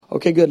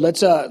Okay, good.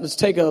 Let's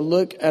take a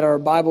look at our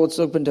Bible. Let's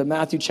open to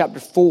Matthew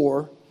chapter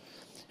 4.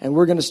 And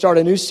we're going to start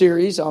a new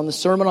series on the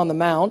Sermon on the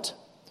Mount.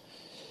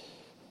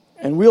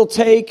 And we'll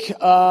take, 8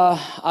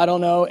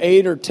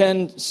 or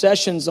 10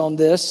 sessions on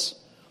this.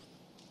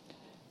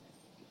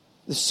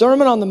 The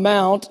Sermon on the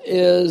Mount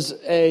is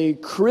a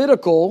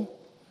critical,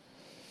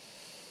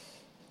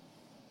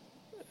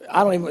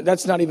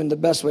 that's not even the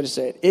best way to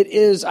say it. It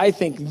is, I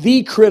think,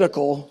 the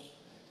critical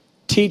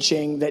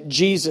teaching that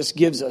Jesus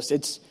gives us.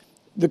 It's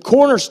the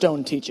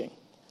cornerstone teaching.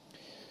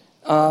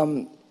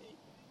 In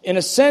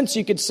a sense,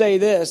 you could say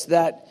this,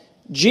 that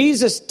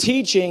Jesus'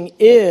 teaching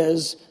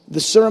is the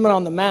Sermon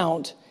on the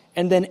Mount,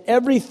 and then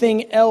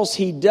everything else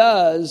he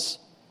does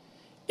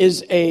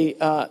is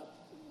a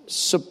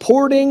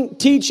supporting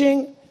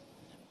teaching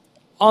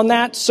on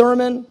that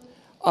sermon,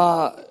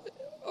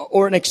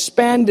 or an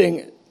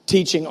expanding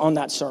teaching on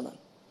that sermon.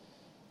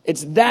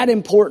 It's that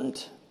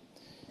important.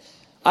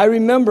 I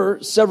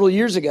remember several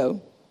years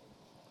ago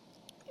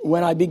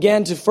when I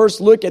began to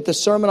first look at the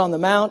Sermon on the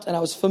Mount, and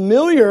I was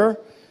familiar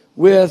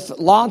with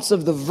lots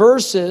of the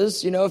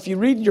verses. You know, if you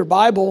read your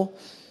Bible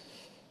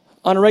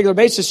on a regular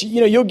basis,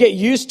 you'll get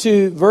used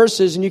to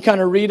verses, and you kind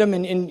of read them,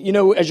 and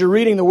as you're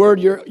reading the Word,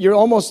 you're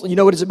almost,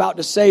 what it's about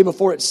to say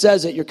before it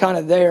says it. You're kind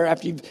of there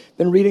after you've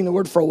been reading the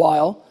Word for a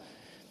while.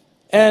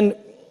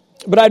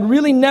 But I'd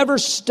really never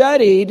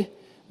studied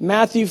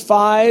Matthew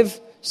 5,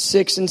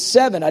 6, and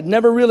 7. I'd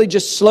never really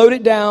just slowed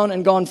it down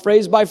and gone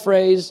phrase by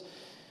phrase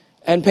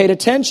and paid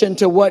attention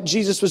to what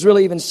Jesus was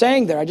really even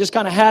saying there. I just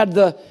kind of had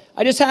the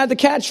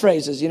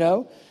catchphrases,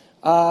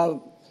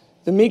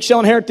 the meek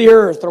shall inherit the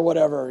earth or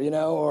whatever,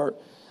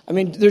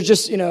 there's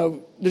just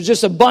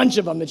a bunch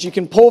of them that you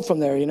can pull from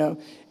there,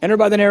 enter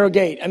by the narrow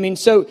gate.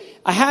 So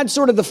I had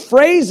sort of the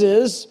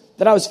phrases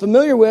that I was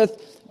familiar with,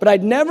 but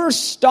I'd never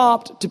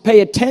stopped to pay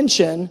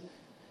attention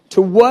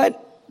to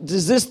what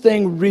does this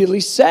thing really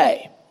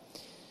say.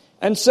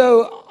 And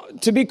so,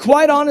 to be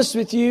quite honest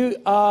with you,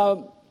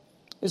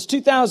 it's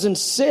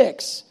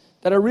 2006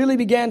 that I really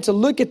began to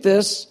look at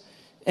this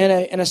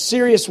in a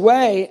serious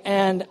way,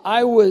 and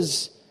I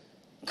was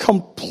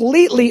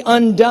completely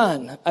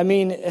undone.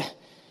 I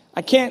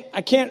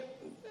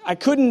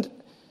couldn't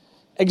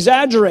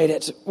exaggerate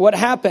it, what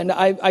happened.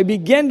 I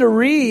began to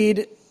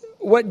read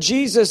what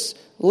Jesus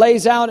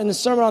lays out in the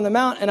Sermon on the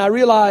Mount, and I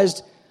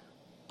realized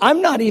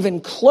I'm not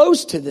even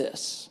close to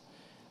this.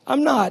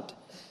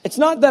 It's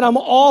not that I'm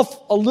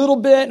off a little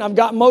bit and I've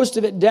got most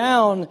of it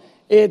down.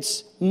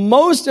 It's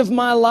most of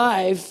my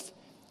life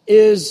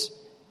is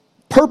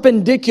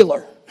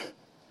perpendicular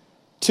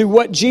to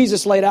what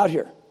Jesus laid out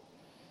here.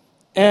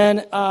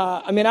 And,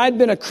 I'd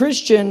been a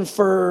Christian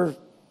for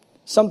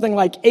something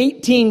like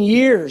 18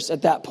 years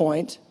at that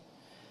point.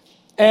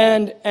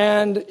 And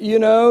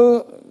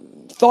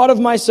thought of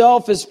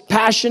myself as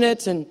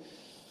passionate and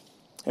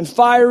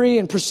fiery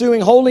and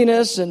pursuing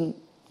holiness. And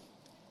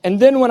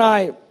then when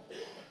I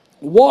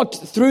walked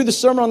through the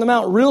Sermon on the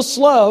Mount real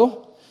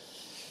slow,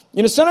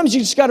 sometimes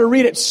you just got to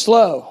read it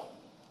slow.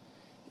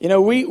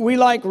 We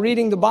like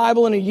reading the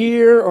Bible in a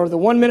year or the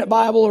 1-minute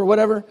Bible or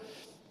whatever,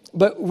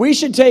 but we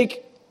should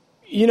take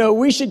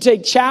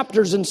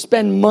chapters and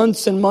spend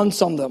months and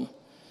months on them.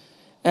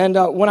 And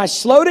when I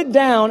slowed it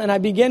down and I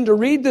began to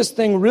read this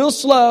thing real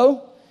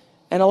slow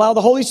and allow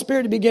the Holy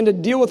Spirit to begin to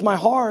deal with my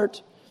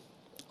heart,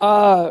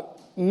 I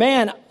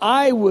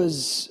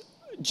was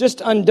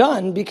just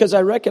undone because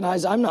I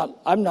recognized I'm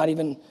not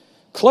even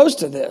close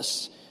to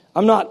this.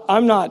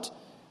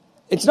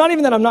 It's not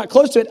even that I'm not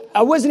close to it.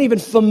 I wasn't even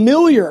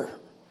familiar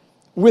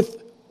with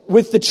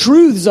the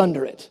truths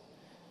under it.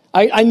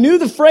 I knew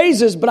the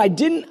phrases, but I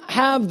didn't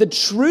have the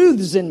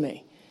truths in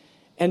me.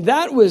 And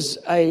that was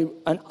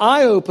an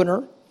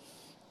eye-opener,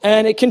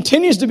 and it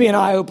continues to be an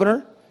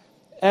eye-opener.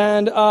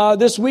 And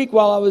this week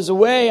while I was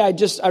away, I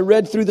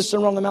read through the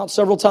Sermon on the Mount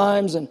several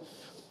times, and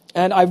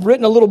I've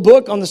written a little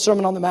book on the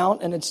Sermon on the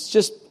Mount, and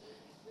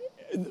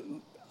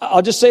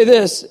I'll just say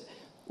this.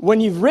 When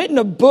you've written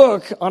a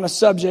book on a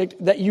subject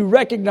that you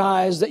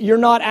recognize that you're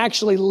not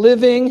actually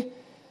living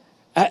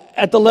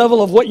at the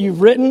level of what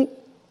you've written,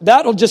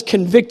 that'll just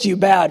convict you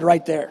bad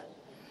right there.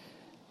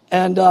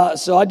 And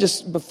so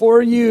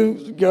before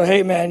you go,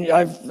 hey man,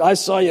 I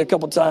saw you a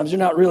couple times. You're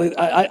not really,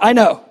 I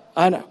know.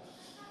 I'm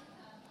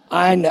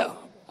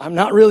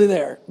not really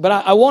there, but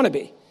I want to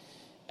be.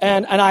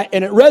 And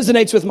it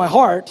resonates with my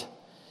heart.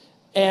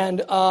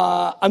 And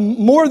I'm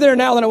more there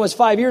now than I was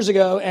 5 years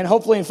ago. And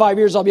hopefully in 5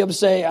 years, I'll be able to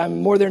say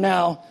I'm more there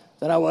now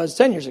than I was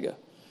 10 years ago.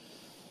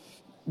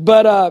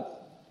 But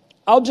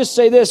I'll just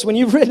say this. When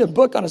you've written a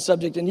book on a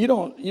subject and you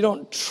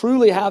don't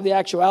truly have the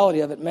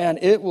actuality of it, man,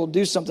 it will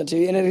do something to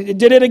you. And it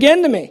did it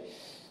again to me.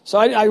 So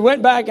I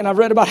went back and I've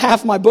read about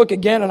half my book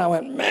again. And I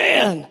went,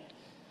 man.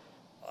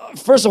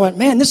 First I went,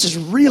 man, this is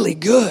really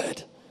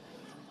good.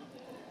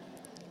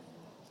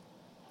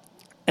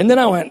 And then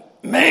I went,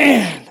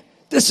 man,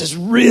 this is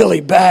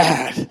really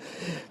bad.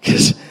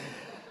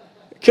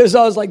 Because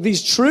I was like,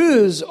 these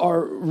truths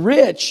are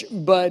rich,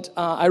 but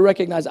I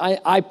recognize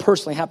I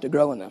personally have to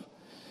grow in them.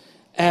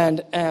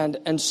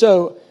 And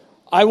so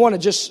I'm going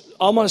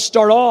to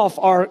start off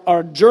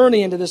our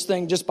journey into this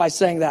thing just by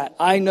saying that.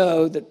 I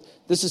know that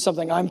this is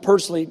something I'm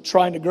personally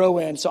trying to grow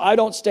in. So I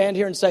don't stand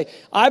here and say,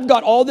 I've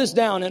got all this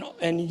down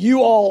and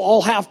you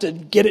all have to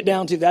get it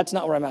down too. That's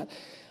not where I'm at.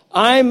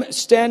 I'm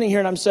standing here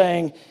and I'm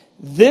saying,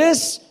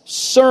 this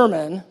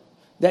sermon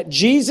that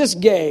Jesus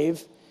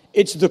gave,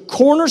 it's the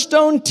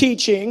cornerstone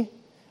teaching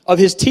of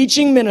his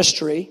teaching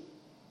ministry.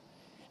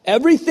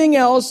 Everything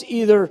else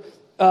either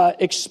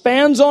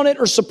expands on it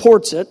or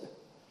supports it.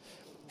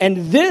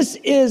 And this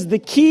is the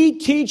key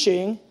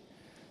teaching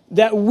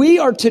that we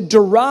are to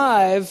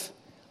derive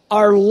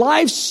our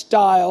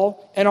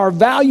lifestyle and our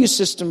value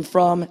system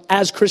from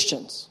as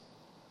Christians.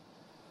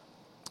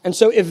 And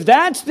so if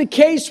that's the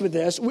case with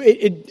this,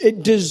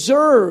 it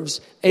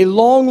deserves a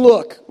long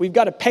look. We've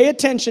got to pay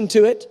attention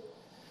to it.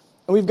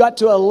 And we've got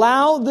to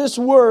allow this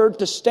word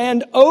to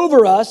stand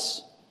over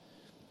us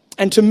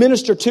and to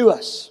minister to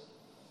us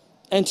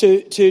and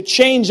to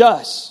change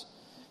us.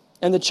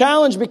 And the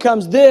challenge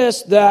becomes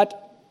this, that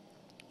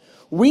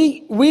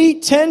we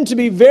tend to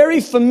be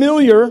very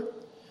familiar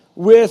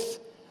with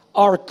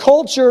our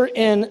culture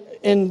in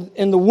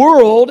the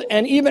world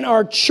and even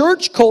our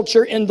church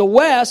culture in the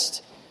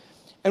West.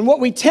 And what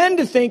we tend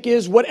to think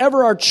is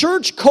whatever our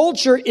church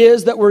culture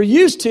is that we're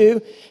used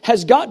to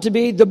has got to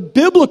be the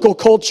biblical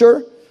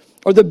culture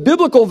or the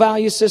biblical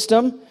value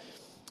system.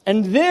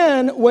 And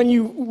then when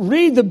you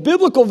read the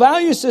biblical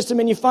value system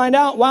and you find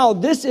out, wow,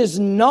 this is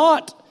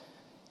not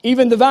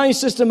even the value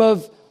system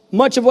of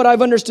much of what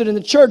I've understood in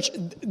the church,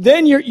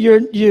 then you're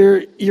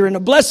in a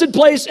blessed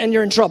place and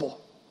you're in trouble.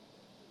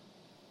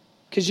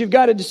 Because you've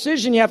got a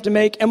decision you have to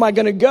make. Am I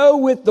going to go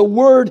with the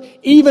word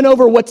even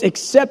over what's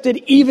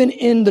accepted even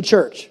in the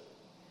church?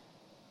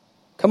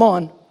 Come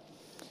on.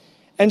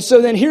 And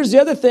so then here's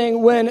the other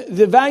thing. When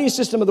the value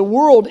system of the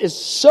world is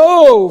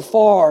so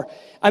far,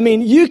 I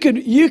mean, you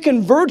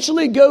can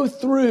virtually go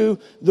through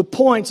the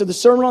points of the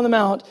Sermon on the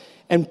Mount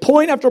and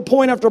point after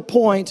point after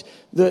point,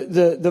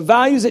 the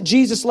values that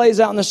Jesus lays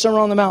out in the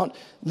Sermon on the Mount,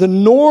 the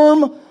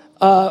norm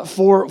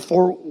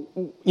for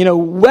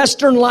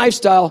Western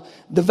lifestyle,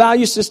 the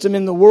value system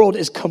in the world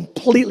is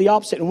completely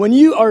opposite. And when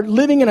you are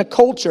living in a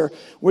culture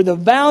where the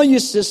value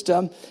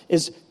system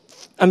is,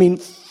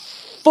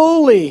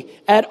 fully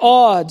at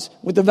odds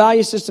with the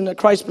value system that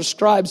Christ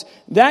prescribes,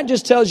 that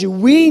just tells you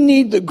we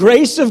need the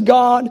grace of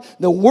God,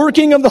 the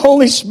working of the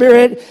Holy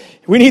Spirit.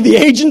 We need the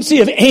agency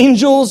of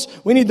angels.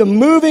 We need the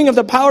moving of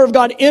the power of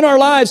God in our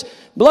lives,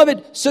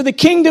 beloved, so the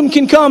kingdom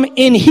can come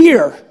in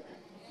here.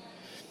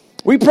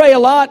 We pray a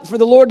lot for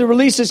the Lord to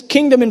release his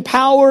kingdom and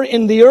power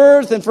in the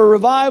earth and for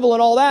revival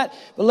and all that.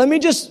 But let me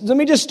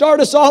just start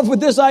us off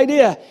with this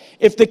idea.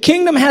 If the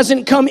kingdom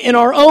hasn't come in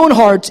our own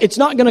hearts, it's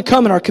not going to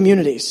come in our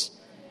communities.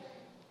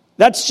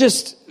 That's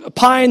just a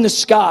pie in the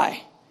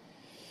sky.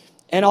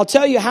 And I'll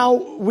tell you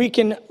how we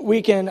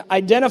can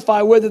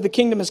identify whether the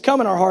kingdom has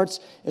come in our hearts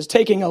is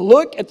taking a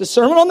look at the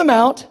Sermon on the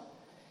Mount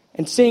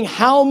and seeing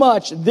how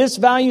much this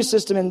value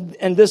system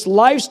and this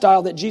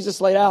lifestyle that Jesus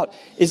laid out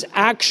is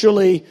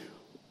actually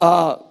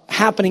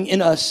happening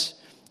in us,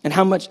 and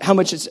how much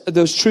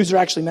those truths are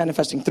actually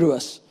manifesting through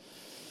us.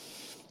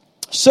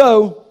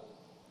 So,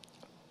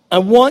 I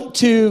want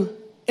to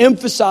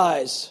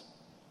emphasize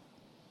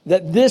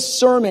that this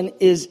sermon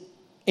is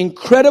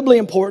incredibly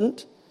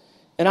important,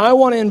 and I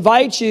want to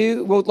invite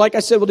you, well, like I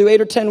said, we'll do 8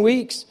 or 10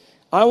 weeks.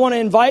 I want to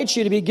invite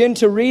you to begin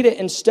to read it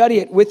and study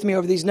it with me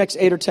over these next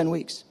 8 or 10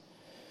 weeks.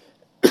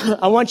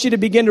 I want you to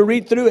begin to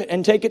read through it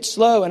and take it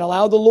slow and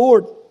allow the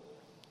Lord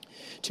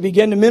to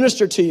begin to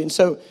minister to you. And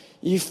so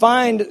you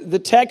find the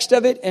text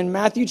of it in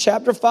Matthew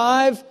chapter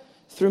 5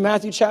 through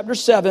Matthew chapter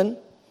 7.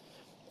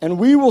 And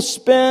we will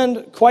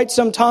spend quite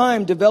some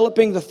time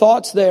developing the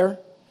thoughts there.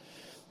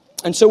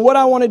 And so what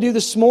I want to do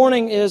this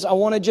morning is I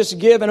want to just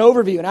give an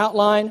overview, an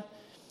outline,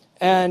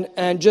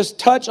 and just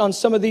touch on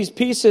some of these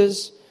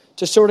pieces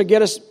to sort of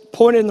get us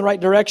pointed in the right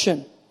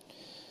direction.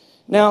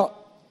 Now,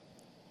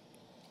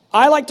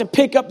 I like to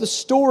pick up the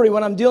story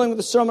when I'm dealing with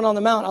the Sermon on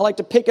the Mount. I like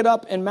to pick it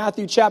up in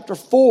Matthew chapter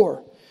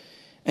 4.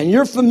 And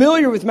you're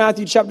familiar with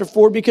Matthew chapter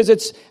 4 because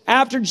it's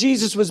after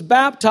Jesus was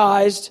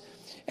baptized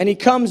and he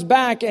comes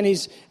back and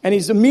he's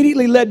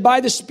immediately led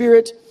by the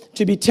Spirit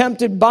to be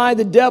tempted by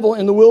the devil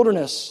in the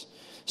wilderness.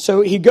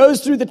 So he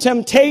goes through the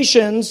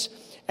temptations,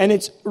 and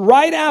it's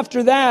right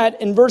after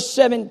that in verse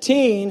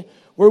 17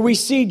 where we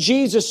see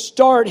Jesus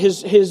start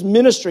his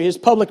ministry, his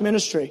public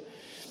ministry.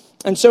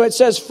 And so it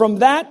says, from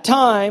that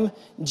time,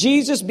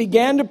 Jesus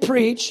began to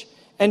preach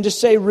and to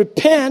say,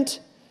 repent,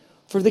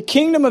 for the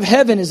kingdom of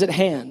heaven is at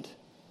hand.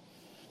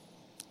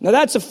 Now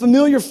that's a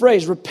familiar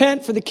phrase,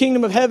 repent, for the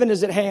kingdom of heaven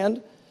is at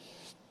hand.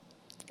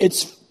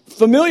 It's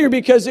familiar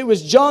because it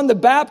was John the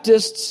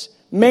Baptist's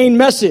main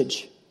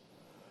message.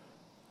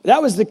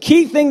 That was the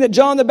key thing that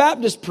John the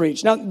Baptist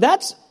preached. Now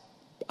that's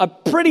a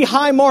pretty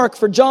high mark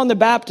for John the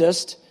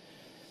Baptist.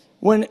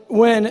 When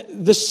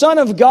the Son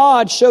of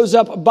God shows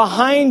up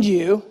behind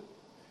you,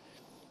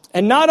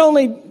 and not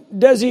only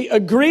does he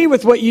agree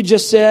with what you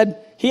just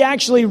said, he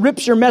actually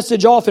rips your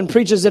message off and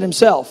preaches it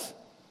himself.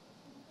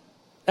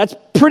 That's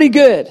pretty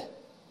good.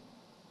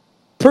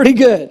 Pretty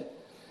good.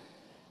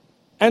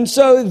 And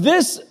so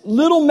this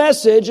little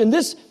message, and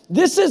this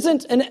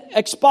isn't an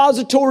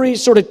expository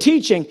sort of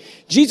teaching.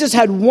 Jesus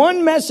had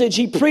one message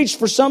he preached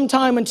for some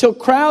time until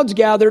crowds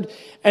gathered,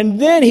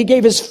 and then he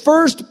gave his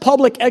first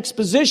public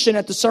exposition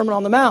at the Sermon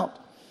on the Mount.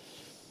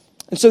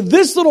 And so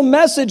this little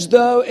message,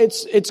 though,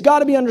 it's got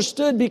to be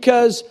understood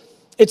because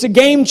it's a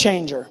game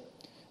changer.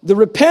 The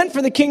repent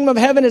for the kingdom of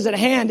heaven is at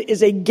hand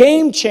is a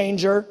game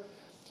changer,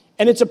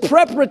 and it's a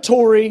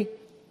preparatory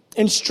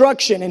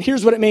instruction. And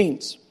here's what it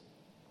means.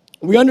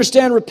 We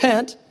understand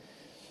repent.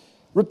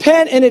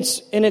 Repent in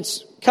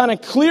its kind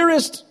of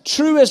clearest,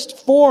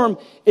 truest form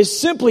is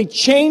simply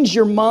change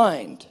your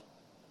mind.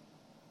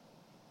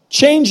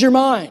 Change your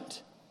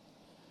mind.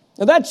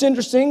 Now that's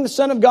interesting. The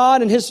Son of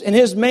God and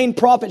his main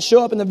prophet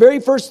show up, and the very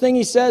first thing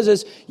he says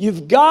is,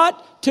 you've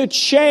got to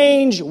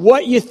change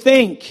what you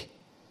think.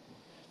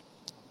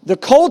 The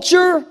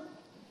culture,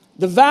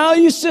 the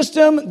value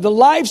system, the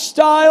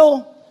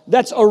lifestyle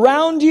that's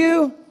around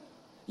you,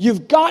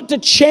 you've got to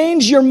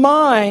change your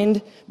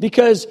mind,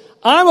 because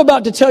I'm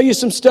about to tell you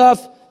some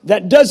stuff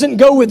that doesn't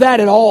go with that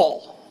at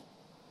all.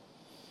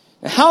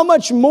 Now, how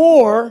much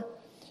more,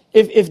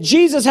 if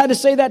Jesus had to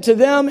say that to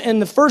them in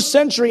the first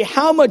century,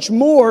 how much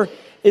more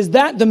is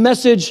that the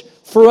message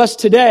for us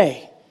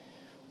today?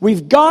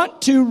 We've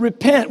got to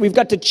repent. We've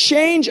got to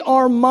change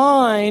our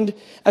mind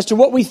as to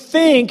what we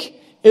think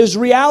is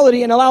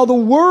reality and allow the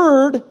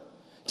Word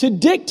to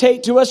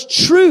dictate to us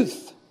truth.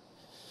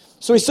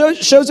 So he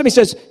shows them, he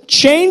says,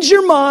 change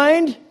your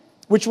mind,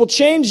 which will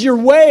change your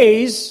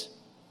ways.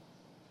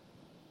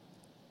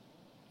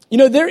 You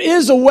know, there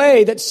is a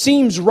way that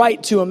seems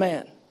right to a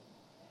man.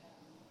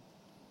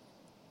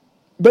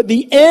 But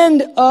the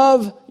end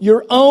of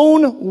your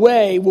own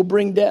way will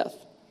bring death.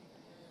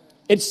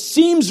 It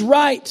seems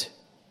right,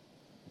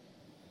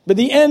 but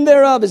the end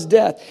thereof is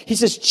death. He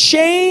says,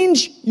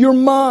 change your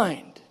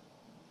mind.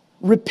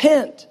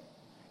 Repent.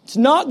 It's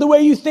not the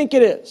way you think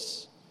it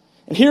is.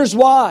 And here's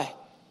why.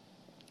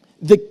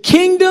 The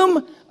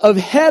kingdom of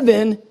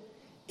heaven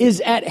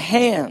is at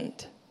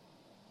hand.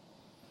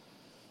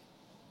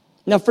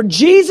 Now, for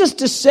Jesus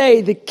to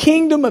say the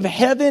kingdom of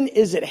heaven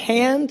is at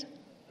hand,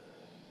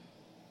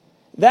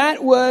 that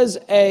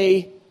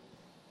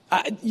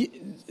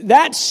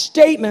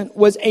statement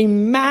was a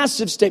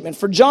massive statement.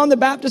 For John the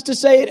Baptist to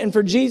say it and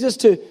for Jesus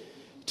to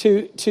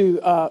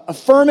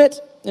affirm it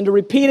and to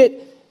repeat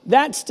it,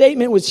 that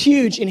statement was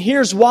huge, and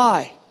here's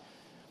why.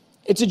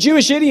 It's a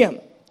Jewish idiom.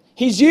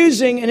 He's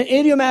using an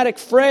idiomatic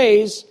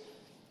phrase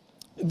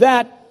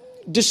that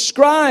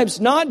describes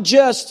not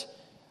just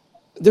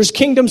there's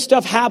kingdom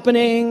stuff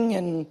happening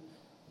and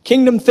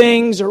kingdom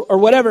things or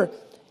whatever.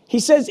 He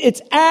says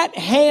it's at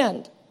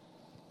hand.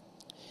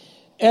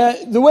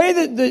 The way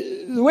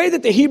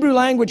that the Hebrew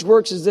language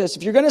works is this: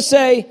 if you're going to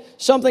say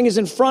something is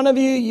in front of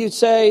you, you'd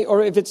say,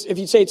 or if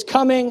you say it's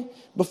coming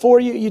before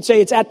you, you'd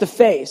say it's at the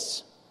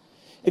face.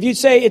 If you'd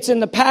say it's in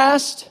the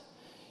past,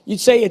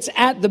 you'd say it's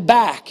at the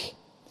back.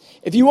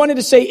 If you wanted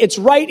to say it's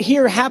right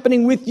here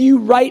happening with you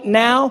right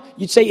now,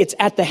 you'd say it's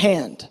at the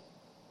hand.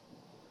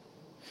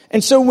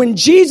 And so when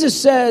Jesus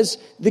says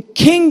the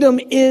kingdom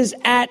is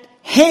at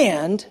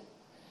hand,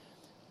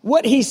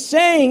 what he's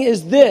saying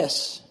is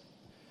this: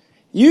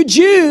 you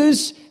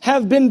Jews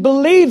have been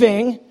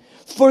believing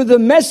for the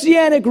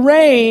messianic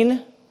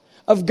reign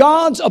of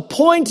God's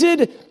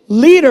appointed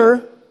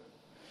leader.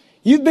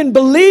 You've been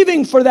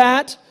believing for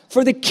that,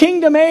 for the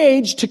kingdom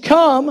age to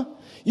come.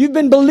 You've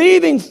been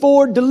believing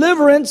for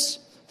deliverance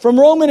from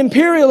Roman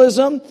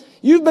imperialism.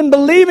 You've been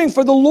believing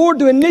for the Lord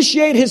to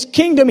initiate his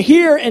kingdom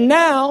here and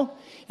now.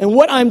 And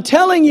what I'm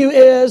telling you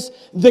is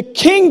the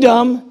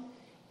kingdom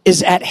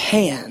is at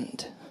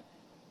hand.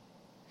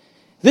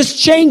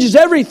 This changes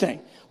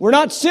everything. We're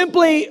not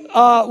simply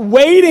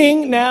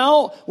waiting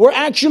now. We're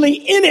actually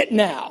in it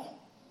now.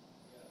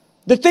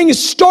 The thing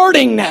is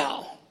starting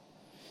now.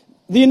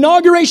 The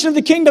inauguration of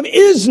the kingdom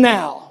is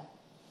now.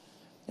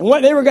 And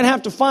what they were going to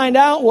have to find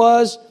out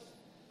was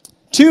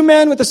two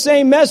men with the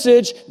same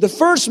message. The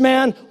first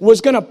man was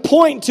going to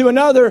point to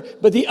another,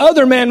 but the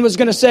other man was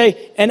going to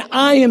say, and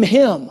I am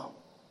him.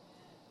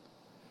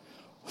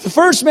 The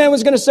first man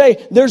was going to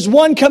say, there's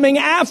one coming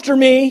after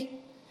me.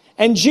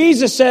 And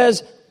Jesus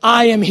says,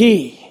 I am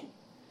he.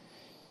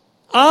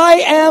 I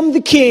am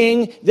the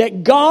king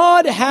that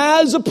God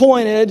has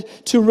appointed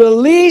to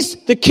release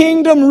the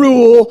kingdom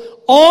rule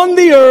on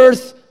the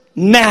earth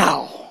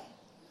now.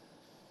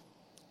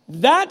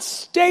 That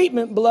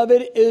statement,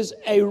 beloved, is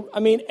a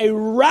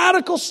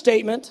radical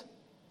statement.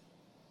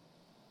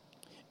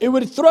 It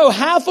would throw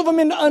half of them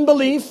into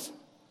unbelief,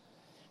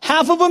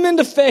 half of them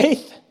into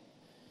faith.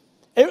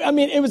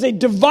 It was a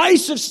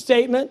divisive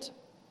statement,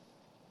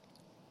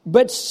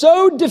 but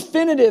so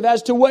definitive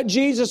as to what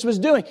Jesus was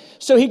doing.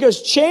 So he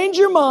goes, change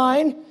your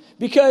mind,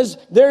 because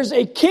there's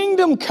a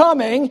kingdom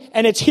coming,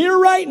 and it's here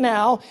right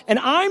now, and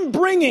I'm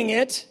bringing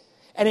it,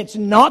 and it's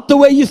not the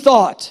way you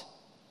thought.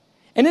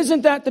 And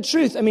isn't that the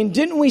truth?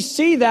 Didn't we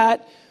see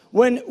that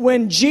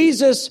when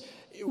Jesus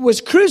was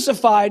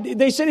crucified?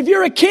 They said, if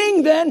you're a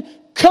king, then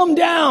come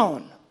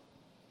down.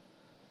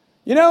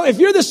 You know, if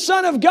you're the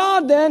Son of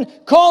God, then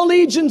call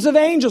legions of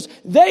angels.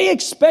 They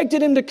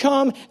expected him to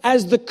come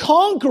as the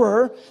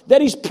conqueror that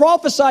he's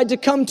prophesied to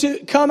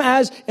come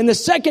as in the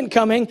second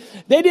coming.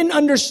 They didn't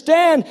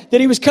understand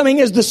that he was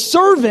coming as the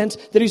servant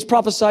that he's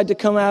prophesied to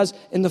come as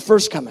in the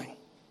first coming.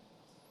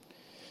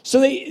 So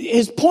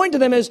his point to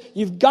them is,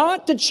 you've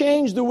got to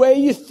change the way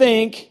you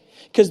think,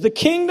 because the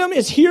kingdom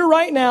is here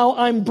right now.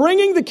 I'm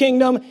bringing the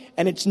kingdom,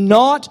 and it's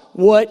not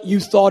what you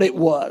thought it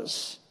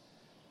was.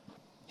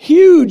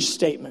 Huge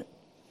statement.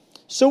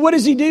 So what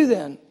does he do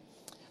then?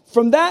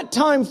 From that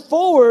time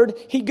forward,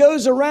 he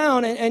goes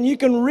around, and you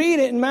can read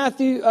it in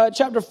Matthew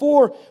chapter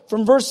 4,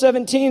 from verse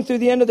 17 through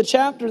the end of the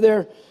chapter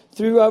there,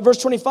 through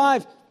verse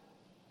 25.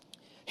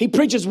 He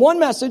preaches one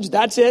message,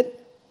 that's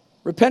it.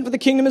 Repent, for the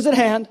kingdom is at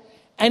hand.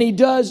 And he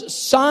does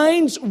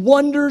signs,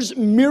 wonders,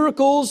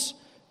 miracles,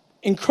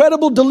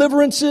 incredible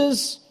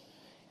deliverances.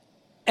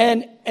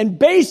 And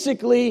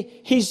basically,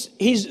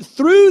 he's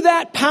through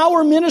that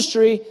power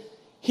ministry,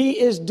 he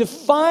is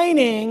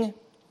defining,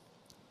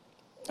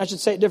 I should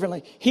say it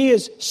differently, he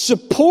is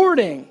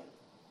supporting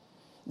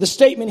the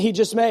statement he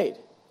just made.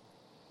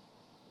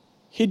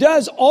 He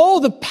does all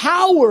the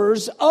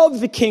powers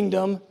of the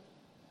kingdom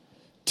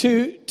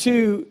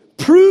to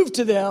prove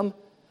to them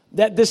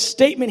that this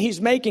statement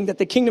he's making, that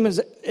the kingdom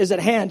is at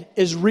hand,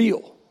 is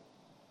real.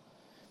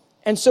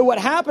 And so what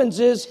happens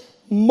is,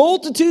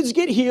 multitudes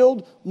get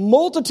healed,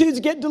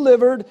 multitudes get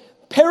delivered,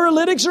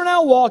 paralytics are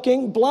now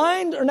walking,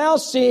 blind are now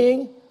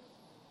seeing,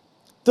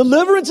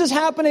 deliverance is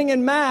happening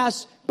in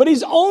mass, but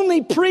he's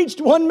only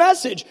preached one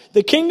message.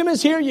 The kingdom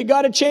is here, you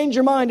got to change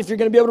your mind if you're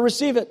going to be able to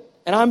receive it,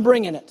 and I'm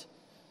bringing it.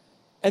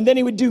 And then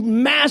he would do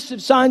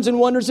massive signs and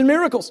wonders and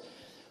miracles.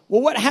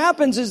 Well, what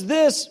happens is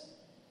this.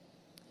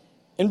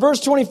 In verse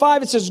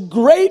 25, it says,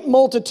 great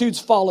multitudes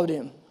followed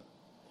him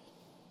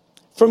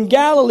from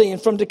Galilee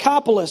and from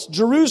Decapolis,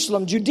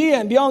 Jerusalem, Judea,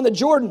 and beyond the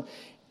Jordan.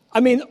 I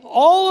mean,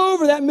 all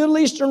over that Middle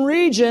Eastern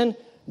region,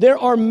 there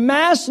are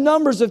mass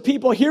numbers of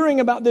people hearing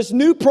about this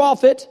new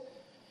prophet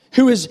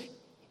who is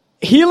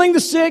healing the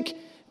sick,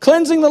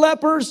 cleansing the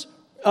lepers,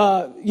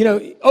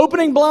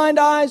 opening blind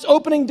eyes,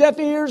 opening deaf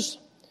ears.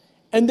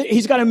 And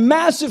he's got a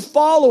massive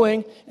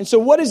following. And so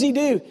what does he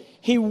do?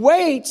 He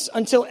waits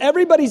until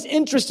everybody's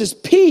interest is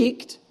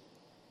piqued.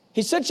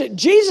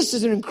 Jesus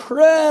is an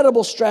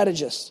incredible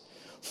strategist,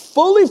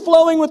 fully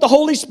flowing with the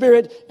Holy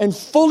Spirit and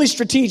fully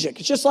strategic.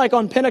 It's just like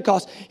on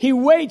Pentecost. He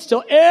waits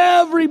till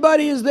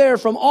everybody is there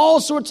from all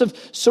sorts of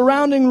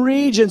surrounding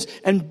regions,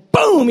 and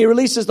boom, he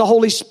releases the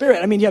Holy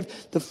Spirit. I mean, you have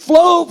the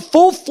full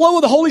flow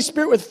of the Holy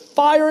Spirit with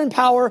fire and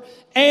power,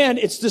 and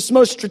it's this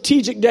most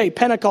strategic day,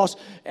 Pentecost.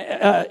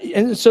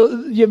 And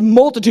so you have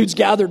multitudes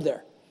gathered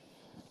there.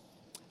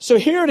 So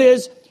here it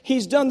is.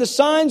 He's done the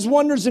signs,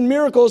 wonders, and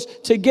miracles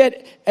to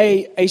get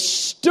a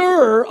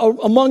stir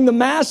among the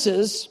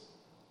masses.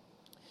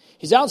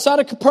 He's outside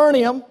of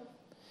Capernaum,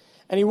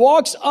 and he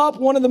walks up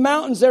one of the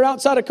mountains there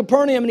outside of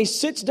Capernaum, and he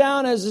sits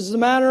down, as is the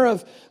manner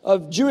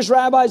of Jewish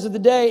rabbis of the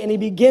day, and he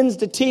begins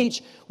to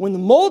teach. When the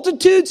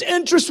multitude's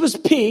interest was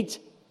piqued,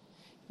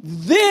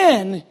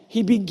 then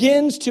he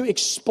begins to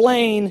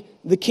explain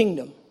the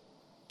kingdom.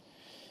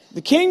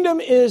 The kingdom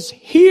is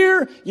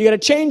here. You got to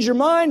change your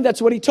mind.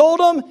 That's what he told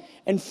them.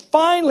 And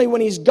finally,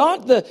 when he's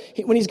got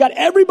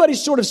everybody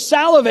sort of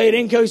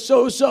salivating, goes,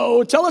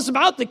 so tell us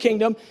about the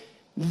kingdom.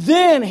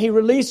 Then he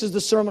releases the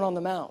Sermon on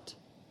the Mount.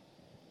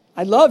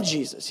 I love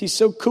Jesus. He's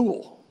so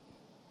cool.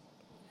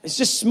 It's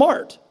just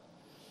smart.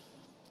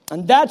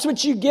 And that's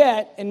what you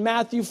get in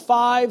Matthew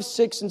 5,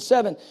 6, and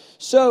 7.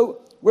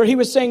 So where he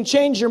was saying,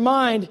 change your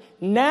mind,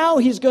 now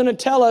he's going to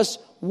tell us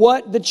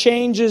what the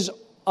changes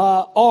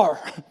are.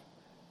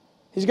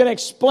 He's going to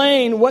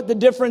explain what the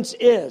difference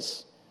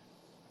is.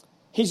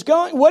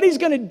 What he's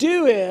going to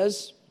do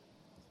is,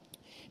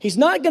 he's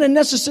not going to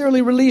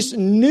necessarily release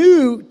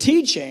new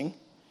teaching.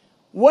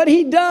 What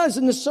he does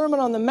in the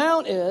Sermon on the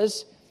Mount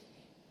is,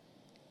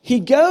 he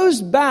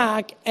goes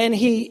back and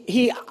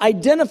he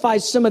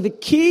identifies some of the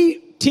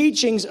key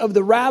teachings of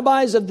the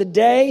rabbis of the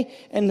day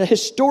and the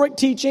historic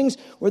teachings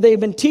where they've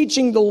been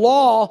teaching the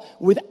law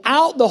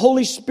without the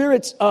Holy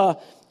Spirit's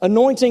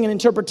anointing and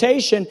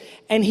interpretation.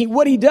 And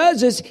what he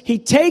does is he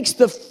takes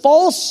the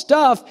false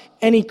stuff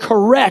and he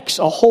corrects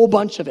a whole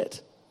bunch of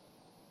it.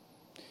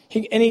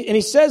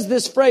 He says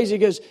this phrase, he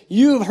goes,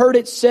 "You have heard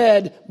it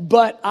said,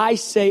 but I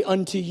say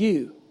unto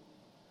you."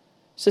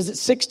 He says it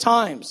 6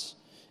 times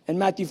in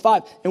Matthew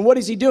 5. And what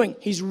is he doing?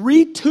 He's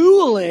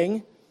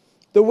retooling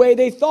the way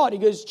they thought. He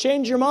goes,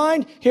 change your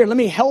mind? Here, let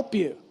me help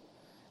you.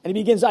 And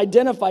he begins to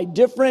identify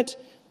different,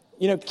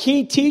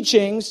 key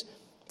teachings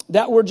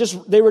that were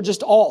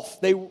just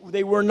off. They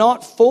were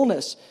not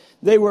fullness.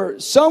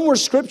 Some were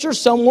scripture,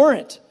 some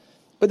weren't.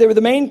 But they were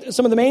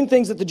some of the main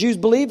things that the Jews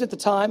believed at the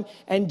time.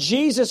 And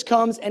Jesus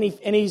comes and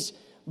he's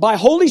by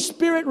Holy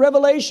Spirit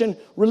revelation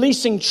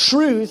releasing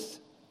truth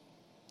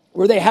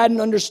where they hadn't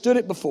understood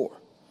it before.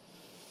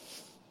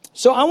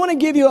 So I want to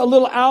give you a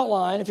little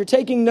outline. If you're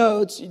taking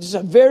notes, just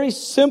a very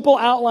simple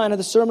outline of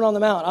the Sermon on the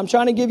Mount. I'm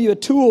trying to give you a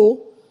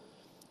tool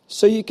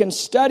so you can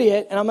study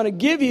it. And I'm going to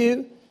give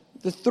you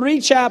the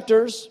 3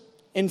 chapters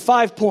in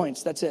 5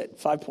 points. That's it,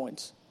 5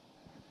 points.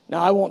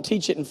 Now, I won't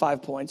teach it in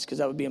 5 points because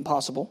that would be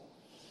impossible.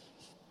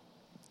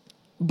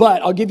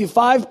 But I'll give you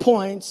 5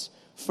 points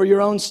for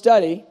your own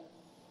study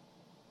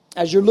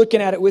as you're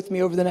looking at it with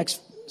me over the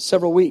next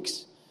several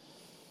weeks.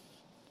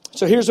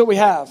 So here's what we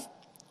have.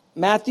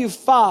 Matthew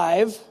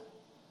 5,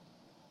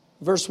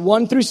 verse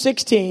 1 through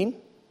 16.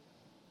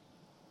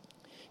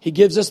 He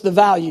gives us the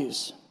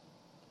values.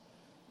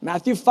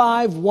 Matthew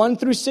 5, 1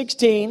 through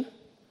 16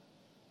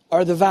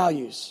 are the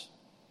values.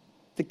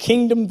 The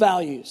kingdom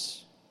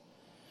values.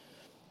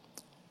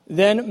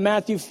 Then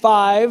Matthew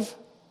 5,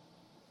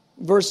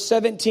 verse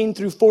 17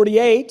 through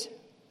 48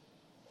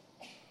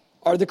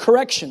 are the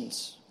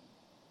corrections.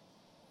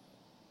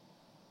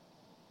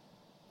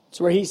 It's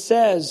where he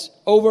says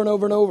over and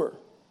over and over,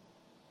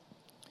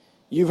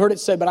 you've heard it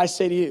said, but I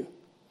say to you.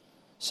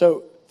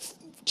 So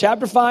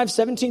chapter 5,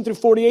 17 through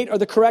 48 are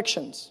the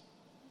corrections.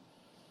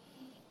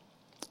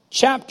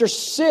 Chapter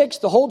 6,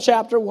 the whole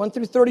chapter, 1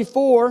 through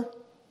 34,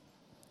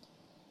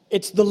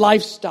 it's the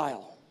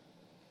lifestyle.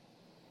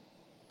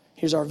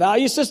 Here's our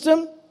value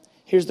system.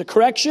 Here's the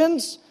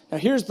corrections. Now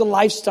here's the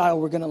lifestyle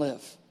we're going to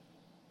live.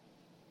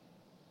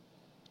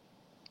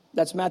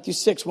 That's Matthew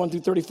 6, 1 through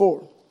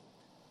 34.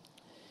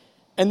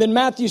 And then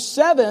Matthew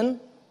 7,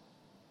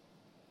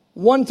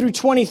 1 through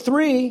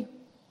 23,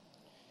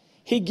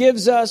 he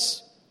gives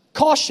us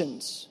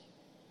cautions.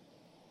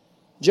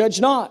 Judge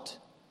not.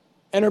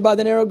 Enter by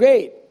the narrow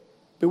gate.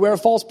 Beware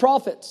of false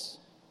prophets.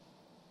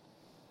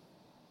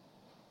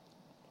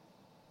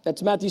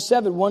 That's Matthew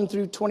 7, 1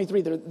 through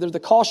 23. They're the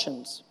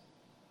cautions.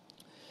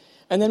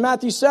 And then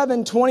Matthew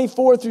 7,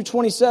 24 through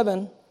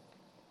 27,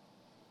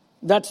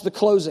 that's the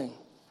closing.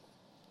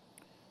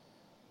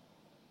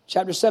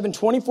 Chapter 7,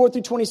 24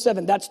 through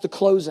 27, that's the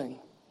closing.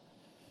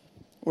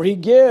 Where he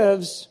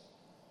gives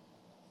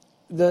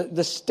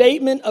the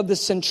statement of the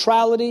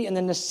centrality and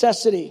the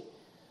necessity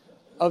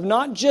of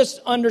not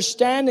just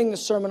understanding the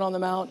Sermon on the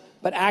Mount,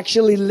 but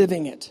actually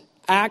living it.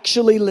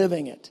 Actually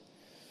living it.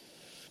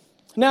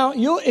 Now,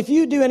 if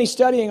you do any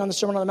studying on the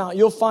Sermon on the Mount,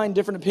 you'll find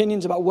different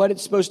opinions about what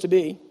it's supposed to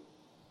be.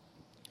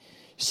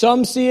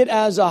 Some see it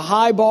as a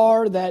high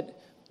bar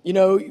that,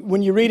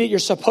 when you read it, you're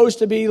supposed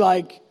to be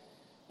like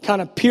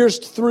kind of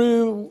pierced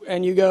through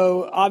and you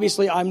go,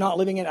 obviously, I'm not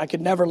living it. I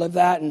could never live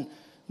that. And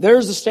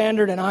there's the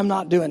standard and I'm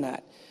not doing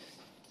that.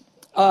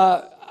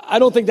 I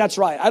don't think that's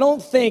right. I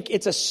don't think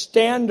it's a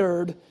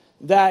standard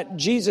that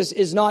Jesus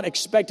is not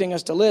expecting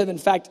us to live. In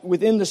fact,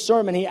 within the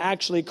sermon, he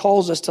actually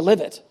calls us to live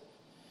it.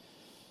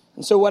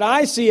 And so what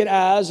I see it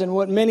as, and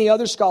what many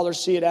other scholars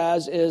see it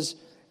as, is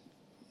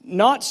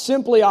not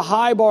simply a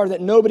high bar that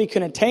nobody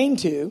can attain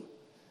to,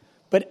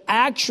 but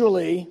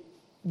actually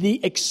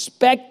the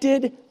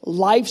expected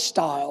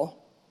lifestyle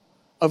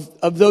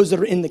of those that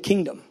are in the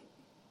kingdom.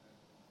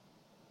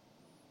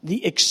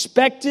 The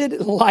expected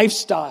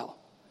lifestyle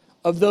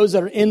of those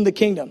that are in the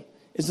kingdom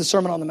is the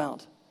Sermon on the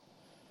Mount.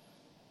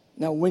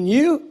 Now, when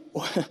you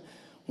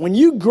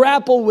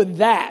grapple with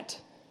that,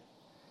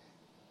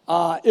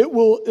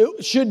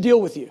 it should deal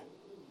with you,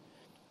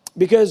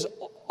 because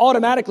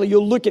automatically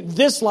you'll look at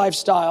this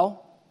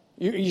lifestyle,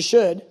 you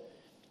should,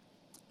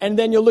 and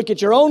then you'll look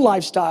at your own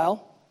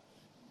lifestyle,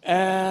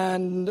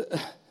 and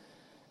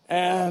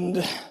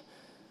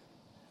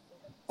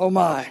oh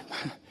my.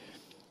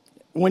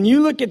 When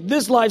you look at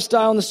this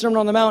lifestyle in the Sermon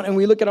on the Mount and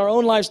we look at our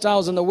own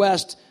lifestyles in the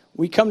West,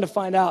 we come to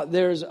find out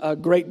there's a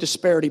great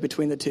disparity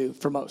between the two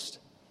for most.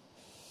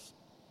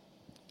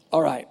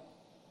 All right.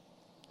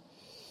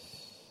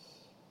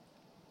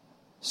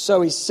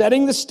 So he's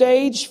setting the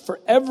stage for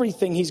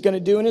everything he's going to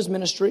do in his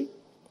ministry.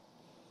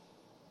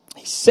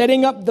 He's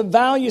setting up the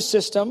value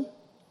system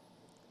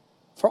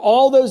for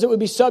all those that would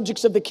be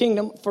subjects of the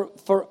kingdom,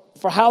 for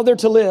how they're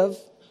to live,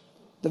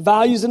 the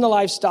values and the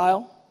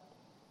lifestyle.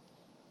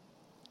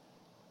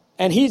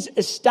 And he's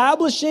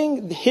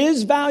establishing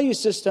his value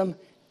system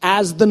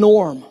as the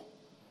norm.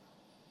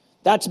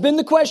 That's been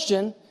the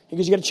question,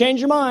 because you got to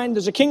change your mind.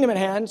 There's a kingdom at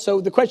hand. So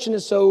the question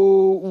is,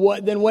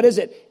 what is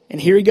it?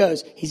 And here he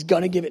goes. He's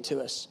going to give it to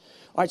us.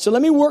 All right, so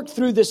let me work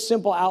through this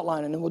simple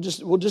outline, and then we'll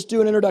just do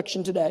an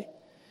introduction today.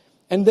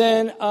 And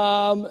then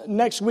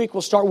next week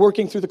we'll start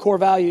working through the core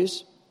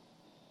values,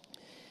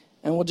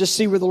 and we'll just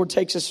see where the Lord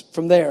takes us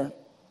from there.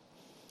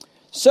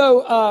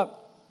 So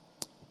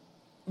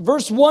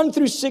verse 1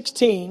 through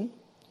 16,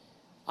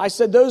 I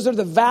said those are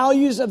the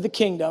values of the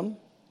kingdom.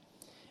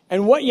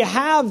 And what you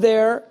have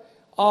there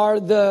are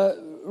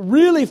the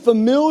really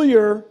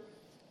familiar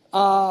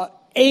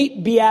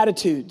 8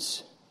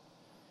 Beatitudes.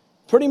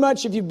 Pretty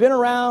much if you've been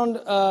around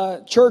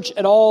church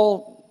at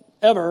all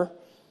ever,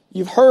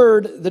 you've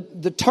heard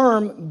the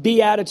term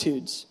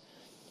Beatitudes.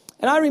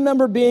 And I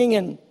remember being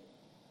in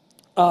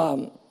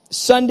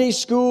Sunday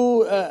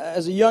school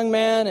as a young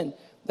man, and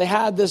they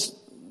had this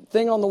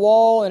thing on the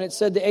wall, and it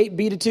said the 8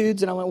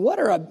 Beatitudes, and I went,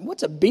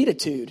 what's a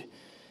Beatitude?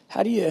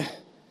 How do you,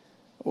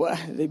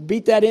 they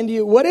beat that into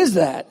you? What is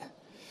that?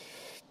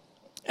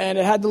 And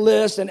it had the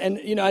list,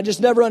 and I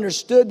just never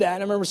understood that.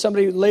 And I remember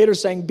somebody later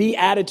saying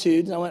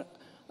Beatitudes, and I went,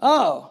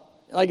 oh,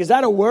 Like, is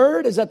that a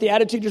word? Is that the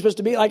attitude you're supposed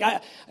to be? Like,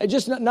 I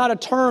just not a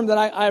term that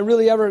I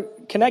really ever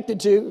connected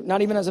to,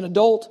 not even as an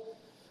adult.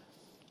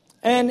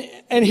 And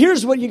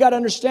here's what you got to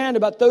understand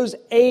about those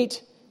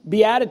 8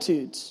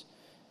 Beatitudes.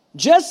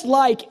 Just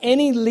like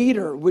any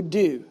leader would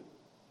do,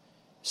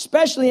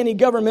 especially any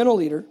governmental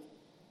leader,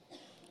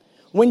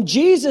 when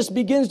Jesus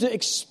begins to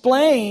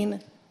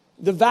explain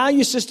the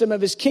value system of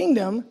his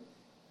kingdom,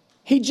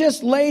 he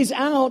just lays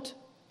out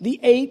the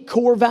 8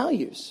 core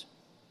values.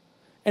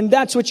 And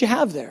that's what you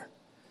have there.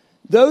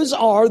 Those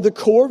are the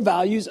core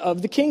values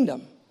of the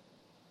kingdom.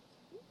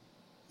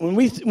 When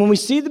we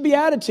see the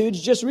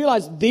Beatitudes, just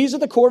realize these are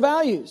the core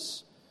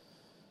values.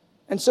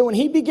 And so when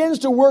he begins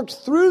to work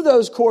through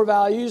those core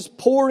values,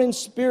 poor in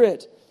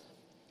spirit,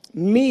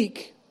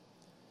 meek,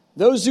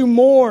 those who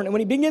mourn, and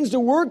when he begins to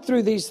work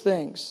through these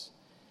things,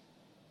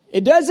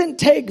 it doesn't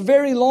take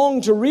very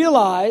long to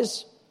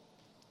realize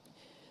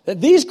that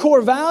these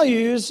core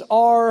values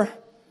are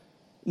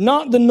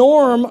not the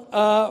norm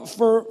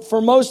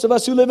for most of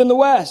us who live in the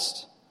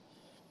West.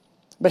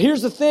 But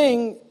here's the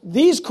thing,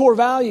 these core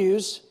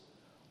values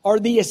are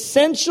the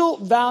essential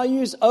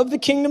values of the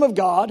kingdom of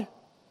God.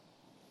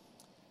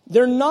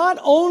 They're not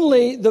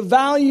only the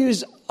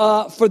values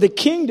for the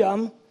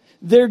kingdom,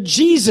 they're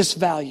Jesus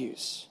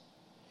values.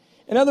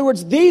 In other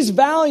words, these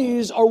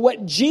values are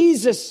what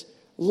Jesus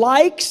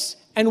likes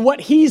and what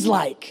he's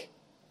like.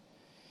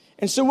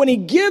 And so when he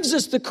gives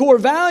us the core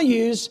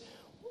values,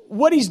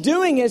 what he's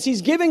doing is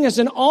he's giving us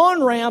an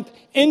on-ramp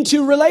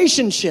into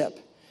relationship.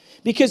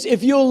 Because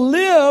if you'll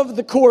live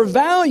the core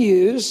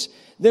values,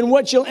 then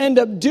what you'll end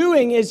up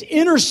doing is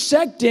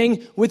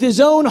intersecting with his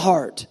own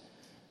heart.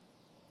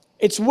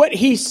 It's what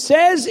he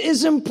says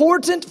is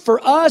important for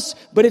us,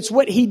 but it's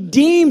what he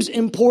deems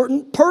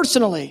important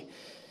personally.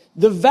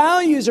 The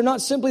values are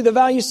not simply the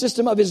value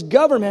system of his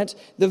government.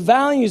 The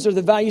values are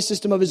the value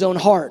system of his own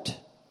heart.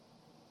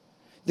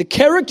 The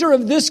character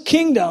of this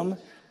kingdom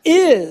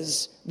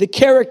is the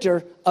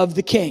character of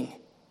the king.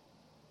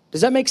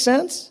 Does that make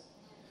sense?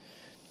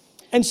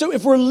 And so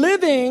if we're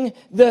living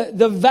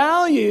the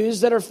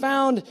values that are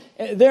found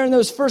there in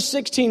those first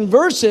 16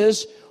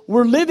 verses,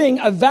 we're living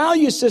a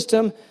value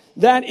system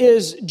that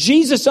is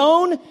Jesus'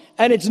 own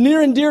and it's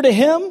near and dear to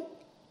him.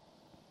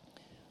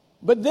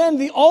 But then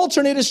the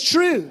alternate is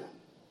true.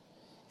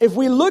 If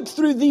we look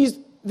through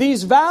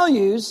these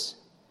values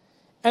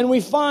and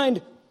we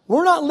find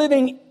we're not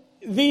living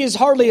these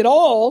hardly at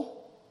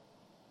all,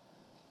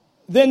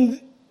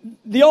 then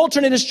the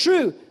alternate is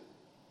true.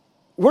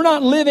 We're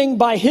not living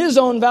by his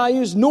own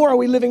values, nor are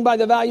we living by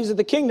the values of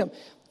the kingdom.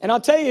 And I'll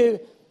tell you,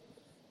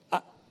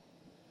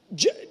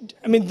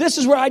 this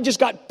is where I just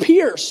got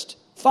pierced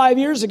 5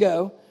 years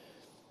ago,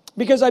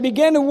 because I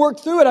began to work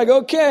through it. I go,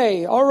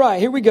 okay, all right,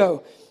 here we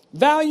go.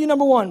 Value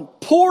number 1,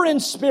 poor in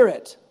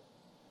spirit.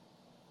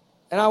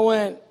 And I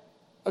went,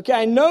 okay,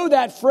 I know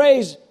that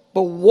phrase,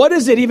 but what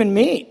does it even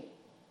mean?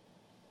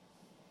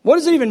 What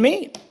does it even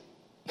mean?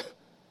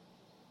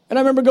 And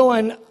I remember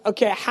going,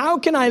 okay, how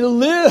can I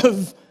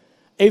live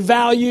a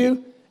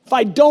value if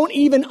I don't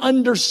even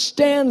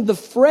understand the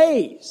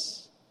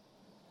phrase?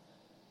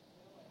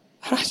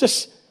 And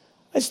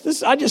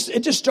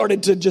it just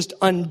started to just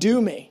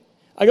undo me.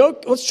 I go,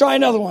 let's try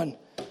another one.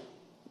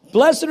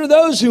 Blessed are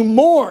those who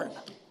mourn.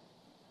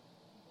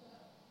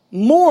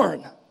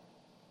 Mourn.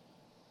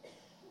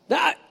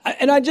 I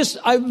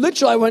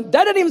literally went,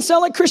 that didn't even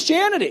sound like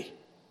Christianity.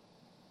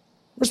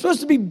 We're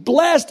supposed to be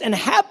blessed and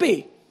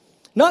happy,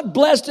 not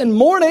blessed and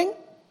mourning.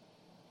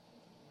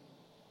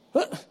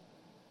 When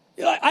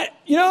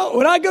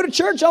I go to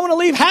church, I want to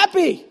leave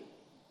happy.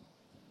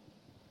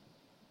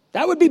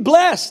 That would be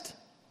blessed.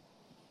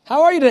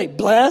 How are you today?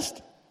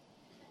 Blessed?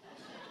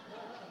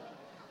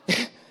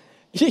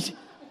 This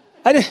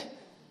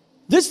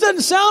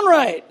doesn't sound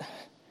right.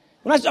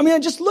 I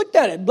just looked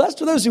at it.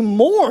 Blessed are those who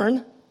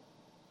mourn.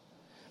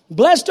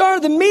 Blessed are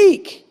the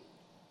meek.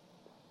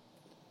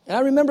 And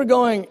I remember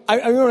going, I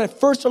remember when I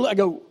first heard, I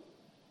go,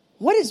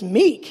 what is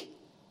meek?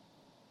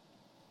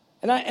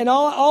 And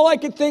all I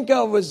could think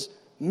of was,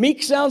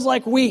 meek sounds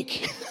like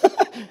weak.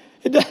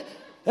 It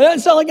doesn't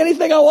sound like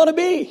anything I want to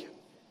be.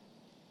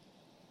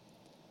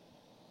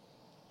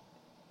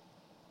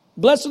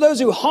 Blessed are those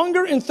who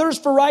hunger and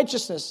thirst for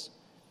righteousness.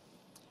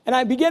 And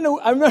I began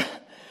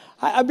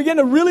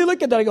to really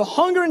look at that. I go,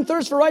 hunger and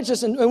thirst for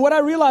righteousness. And what I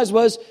realized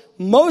was,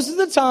 most of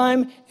the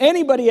time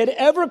anybody had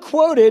ever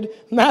quoted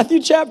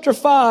Matthew chapter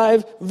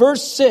 5,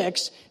 verse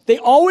 6, they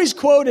always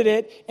quoted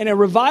it in a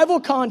revival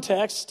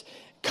context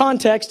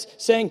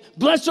saying,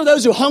 blessed are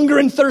those who hunger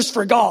and thirst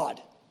for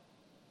God.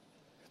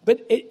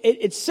 But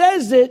it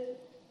says it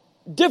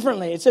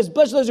differently. It says,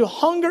 blessed are those who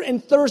hunger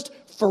and thirst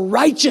for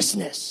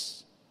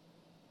righteousness.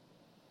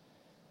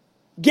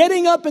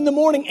 Getting up in the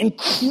morning and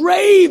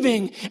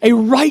craving a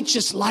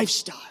righteous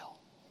lifestyle.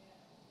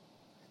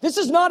 This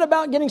is not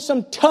about getting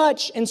some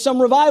touch in some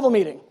revival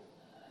meeting.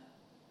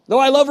 Though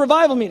I love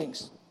revival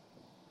meetings.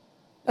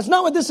 That's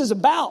not what this is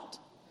about.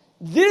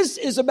 This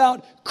is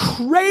about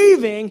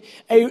craving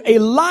a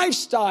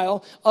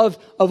lifestyle of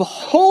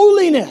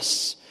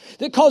holiness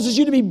that causes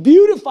you to be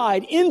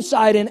beautified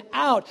inside and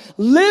out,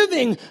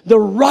 living the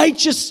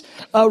righteous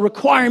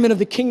requirement of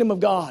the kingdom of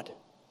God.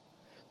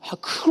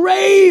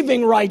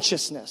 Craving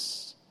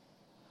righteousness,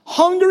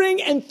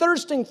 hungering and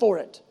thirsting for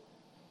it.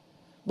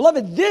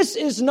 Beloved, this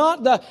is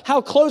not the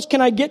how close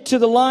can I get to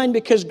the line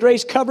because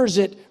grace covers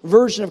it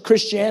version of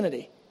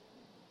Christianity.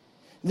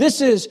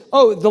 This is,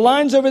 the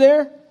line's over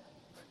there.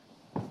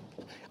 I'm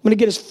going to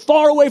get as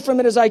far away from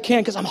it as I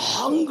can because I'm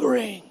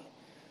hungering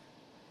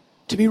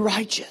to be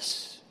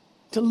righteous,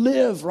 to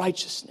live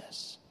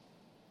righteousness.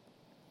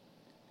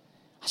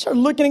 I started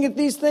looking at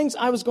these things.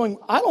 I was going,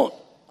 I'm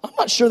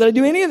not sure that I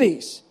do any of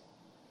these.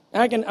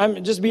 And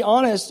I'm just be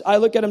honest. I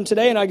look at them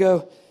today and I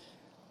go,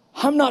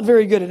 I'm not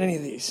very good at any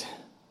of these.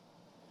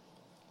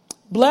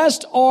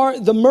 Blessed are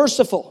the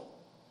merciful.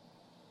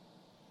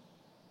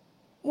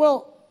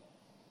 Well,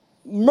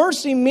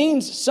 mercy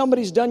means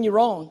somebody's done you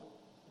wrong.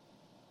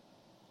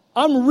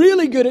 I'm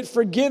really good at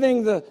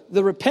forgiving the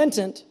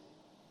repentant,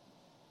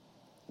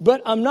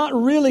 but I'm not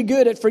really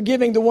good at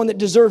forgiving the one that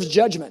deserves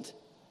judgment.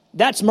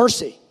 That's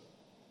mercy.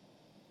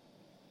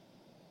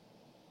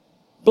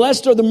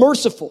 Blessed are the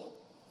merciful.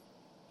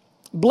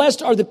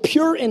 Blessed are the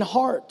pure in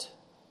heart.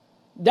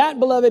 That,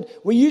 beloved,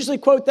 we usually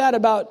quote that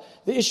about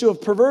the issue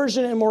of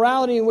perversion and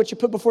immorality and what you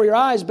put before your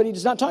eyes, but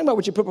he's not talking about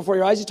what you put before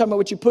your eyes. He's talking about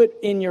what you put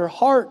in your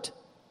heart.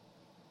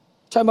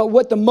 He's talking about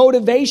what the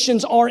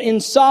motivations are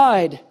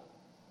inside.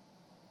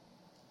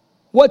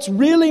 What's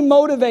really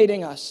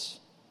motivating us?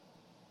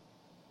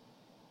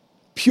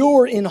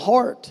 Pure in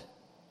heart.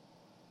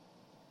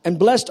 And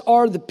blessed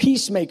are the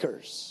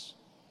peacemakers.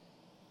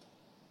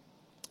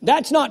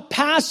 That's not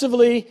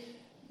passively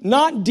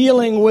not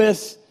dealing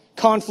with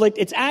conflict.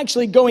 It's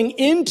actually going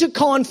into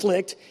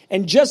conflict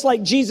and just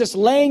like Jesus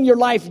laying your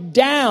life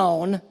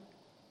down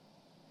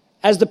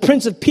as the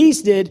Prince of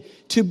Peace did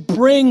to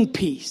bring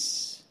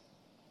peace.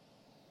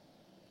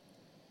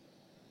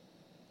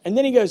 And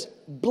then he goes,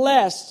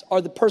 blessed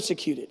are the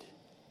persecuted.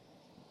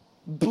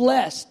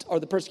 Blessed are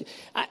the persecuted.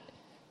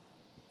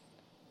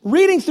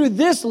 Reading through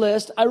this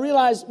list, I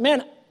realized,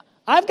 man,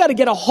 I've got to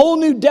get a whole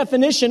new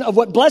definition of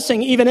what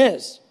blessing even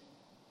is.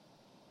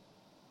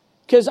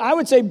 Because I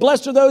would say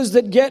blessed are those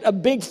that get a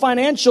big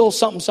financial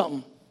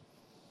something.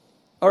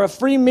 Or a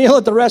free meal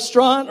at the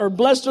restaurant. Or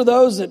blessed are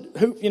those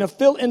who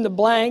fill in the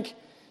blank,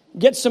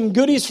 get some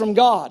goodies from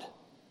God.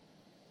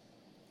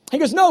 He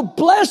goes, no,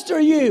 blessed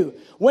are you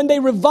when they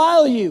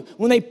revile you,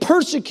 when they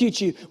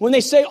persecute you, when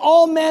they say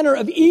all manner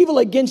of evil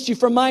against you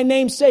for my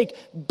name's sake.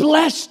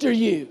 Blessed are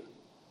you.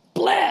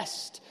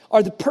 Blessed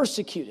are the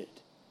persecuted.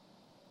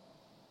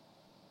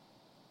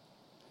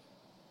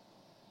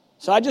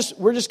 So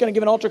we're just going to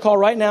give an altar call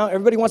right now.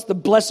 Everybody wants the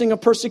blessing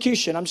of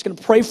persecution. I'm just going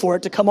to pray for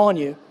it to come on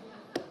you.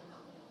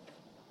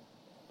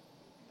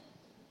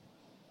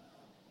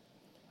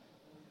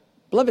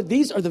 Beloved,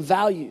 these are the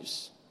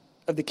values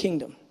of the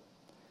kingdom.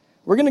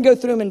 We're going to go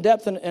through them in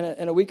depth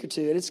in a week or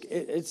two.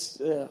 It's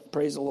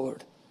praise the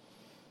Lord.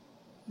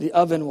 The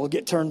oven will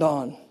get turned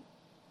on.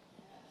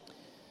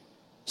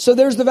 So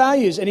there's the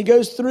values. And he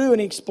goes through and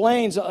he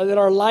explains that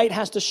our light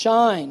has to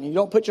shine. You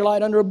don't put your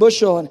light under a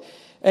bushel.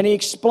 And he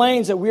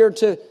explains that we are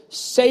to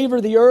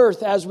savor the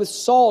earth as with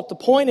salt. The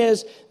point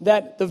is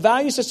that the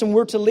value system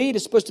we're to lead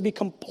is supposed to be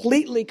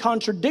completely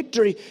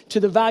contradictory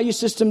to the value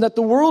system that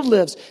the world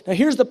lives. Now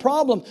here's the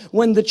problem.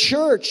 When the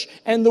church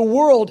and the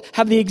world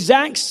have the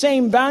exact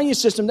same value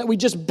system that we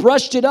just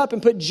brushed it up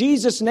and put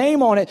Jesus'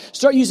 name on it,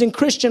 start using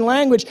Christian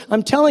language,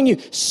 I'm telling you,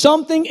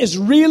 something is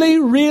really,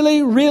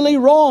 really, really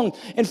wrong.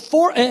 And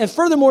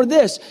furthermore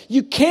this,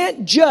 you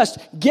can't just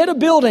get a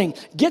building,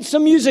 get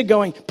some music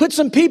going, put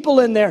some people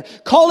in there,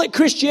 call it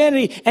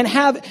Christianity, and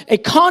have a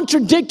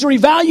contradictory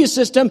value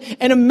system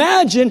and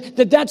imagine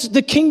that that's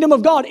the kingdom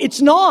of God.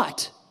 It's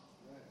not.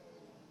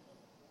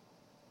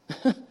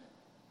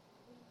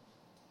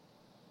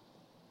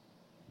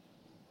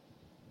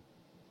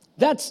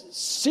 That's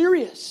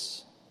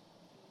serious.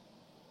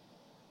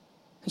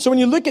 And so when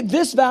you look at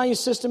this value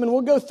system, and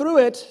we'll go through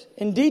it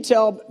in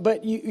detail,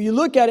 but you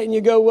look at it and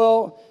you go,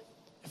 well,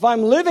 if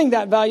I'm living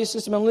that value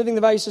system, I'm living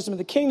the value system of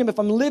the kingdom. If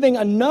I'm living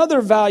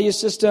another value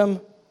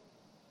system,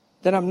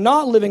 then I'm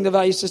not living the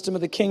value system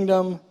of the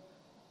kingdom.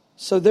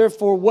 So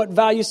therefore, what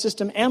value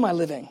system am I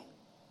living?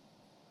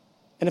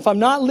 And if I'm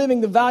not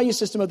living the value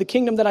system of the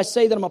kingdom that I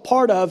say that I'm a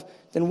part of,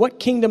 then what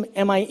kingdom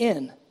am I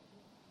in?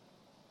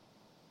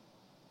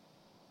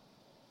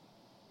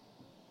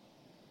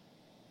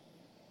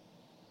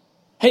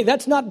 Hey,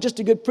 that's not just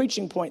a good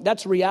preaching point.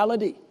 That's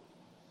reality.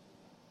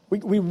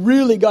 We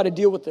really got to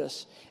deal with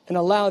this and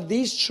allow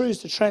these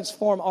truths to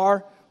transform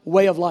our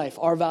way of life,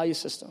 our value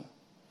system.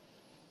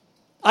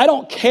 I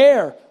don't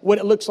care what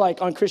it looks like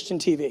on Christian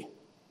TV.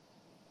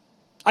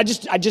 I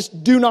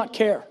just do not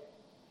care.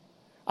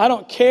 I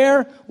don't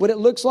care what it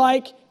looks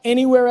like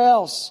anywhere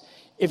else.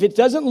 If it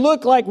doesn't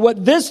look like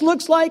what this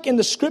looks like in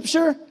the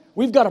scripture,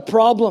 we've got a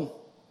problem.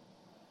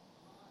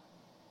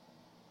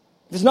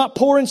 If it's not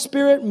poor in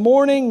spirit,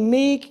 mourning,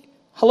 meek,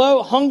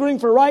 hungering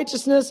for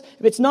righteousness,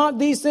 if it's not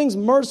these things,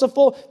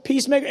 merciful,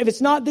 peacemaker, if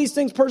it's not these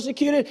things,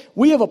 persecuted,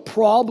 we have a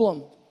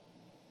problem.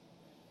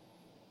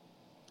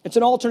 It's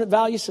an alternate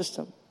value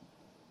system.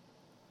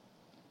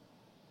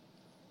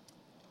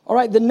 All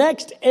right, the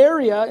next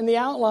area in the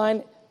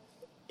outline,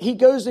 he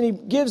goes and he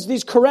gives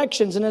these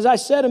corrections. And as I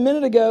said a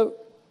minute ago,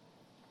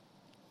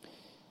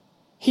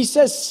 he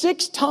says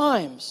 6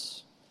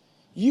 times,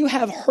 you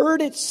have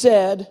heard it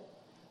said,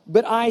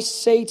 but I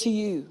say to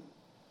you.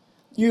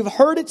 You've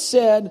heard it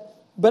said,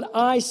 but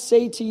I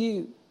say to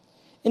you.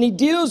 And he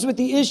deals with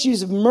the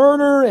issues of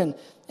murder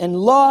and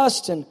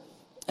lust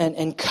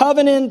and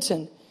covenant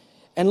and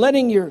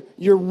letting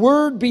your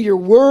word be your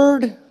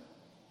word.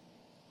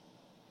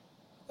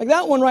 Like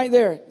that one right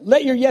there.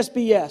 Let your yes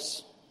be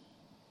yes.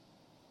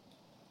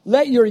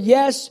 Let your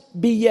yes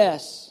be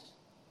yes.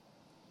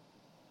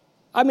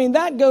 I mean,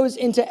 that goes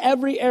into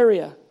every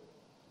area.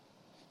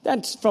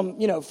 That's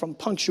from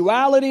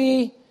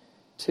punctuality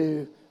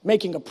to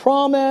making a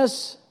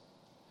promise.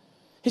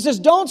 He says,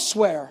 don't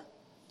swear.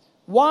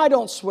 Why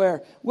don't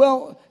swear?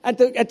 Well, at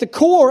the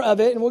core of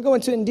it, and we'll go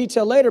into it in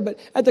detail later, but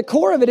at the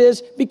core of it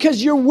is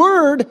because your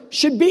word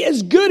should be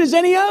as good as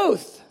any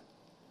oath.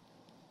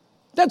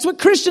 That's what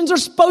Christians are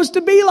supposed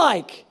to be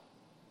like.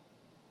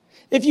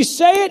 If you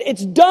say it,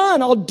 it's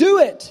done. I'll do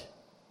it.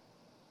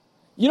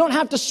 You don't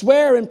have to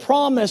swear and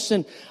promise,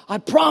 and I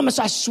promise,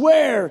 I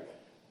swear.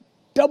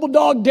 Double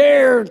dog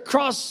dare,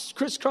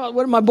 crisscross.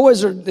 What are my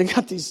boys they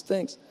got these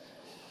things.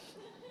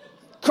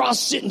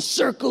 Cross it and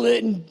circle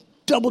it and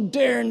double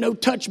dare, no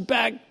touch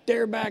back,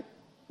 dare back,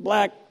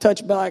 black,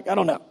 touch back. I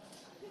don't know.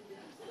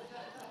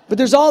 But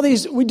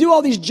we do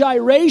all these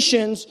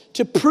gyrations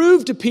to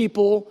prove to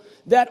people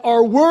that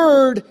our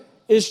word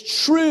is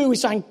true. We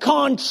sign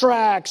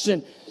contracts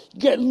and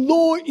get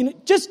Lord.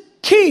 Just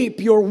keep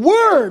your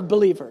word,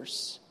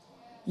 believers.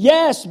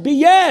 Yes, be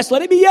yes.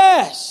 Let it be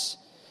yes.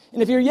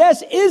 And if your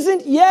yes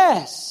isn't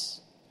yes,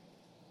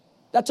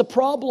 that's a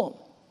problem.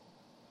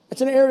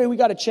 It's an area we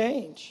got to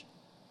change.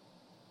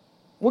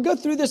 We'll go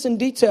through this in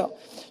detail.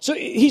 So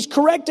he's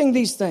correcting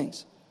these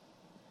things.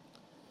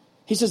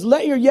 He says,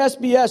 let your yes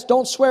be yes.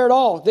 Don't swear at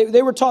all.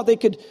 They were taught they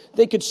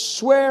could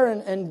swear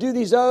and do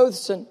these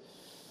oaths and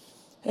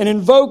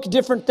invoke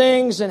different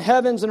things and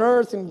heavens and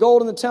earth and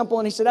gold in the temple.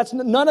 And he said,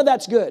 none of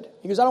that's good.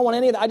 He goes, I don't want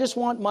any of that. I just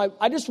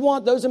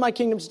want those in my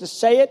kingdoms to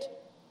say it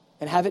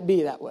and have it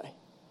be that way.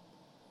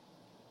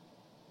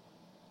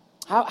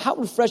 How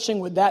refreshing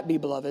would that be,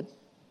 beloved?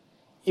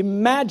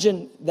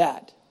 Imagine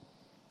that.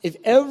 If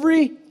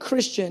every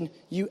Christian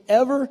you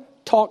ever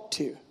talked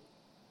to,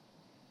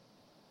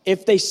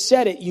 if they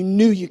said it, you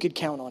knew you could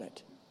count on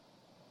it.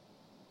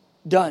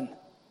 Done.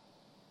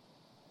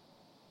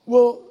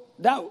 Well,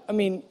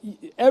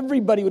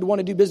 everybody would want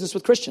to do business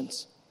with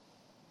Christians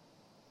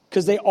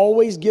because they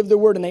always give their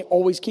word and they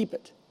always keep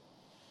it.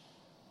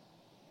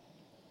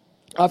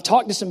 I've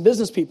talked to some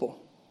business people.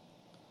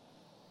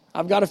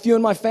 I've got a few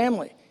in my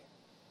family.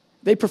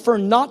 They prefer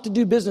not to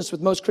do business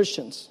with most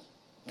Christians.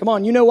 Come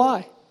on, you know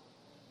why?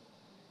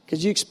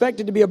 Because you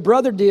expect it to be a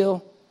brother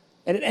deal,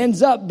 and it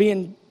ends up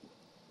being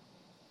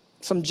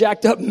some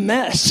jacked up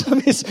mess. I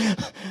mean,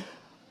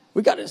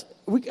 we've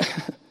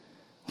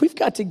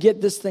got to get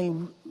this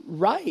thing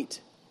right.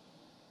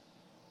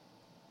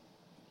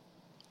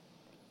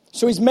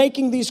 So he's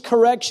making these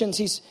corrections.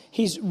 He's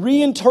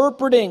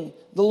reinterpreting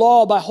the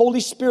law by Holy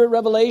Spirit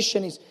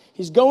revelation.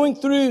 He's going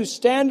through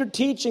standard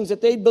teachings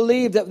that they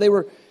believed that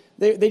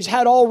they just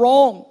had all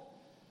wrong.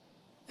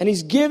 And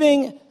he's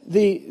giving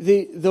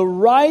the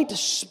right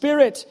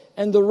spirit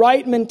and the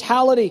right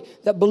mentality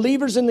that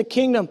believers in the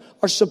kingdom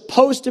are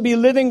supposed to be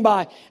living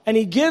by. And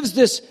he gives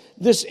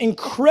this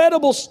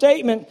incredible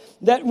statement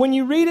that when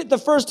you read it the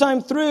first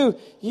time through,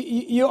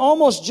 you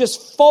almost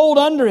just fold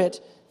under it.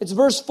 It's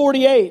verse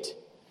 48.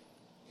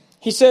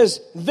 He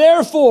says,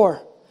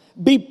 therefore,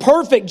 be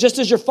perfect just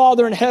as your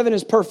Father in heaven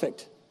is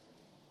perfect.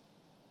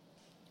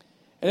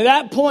 And at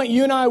that point,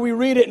 you and I, we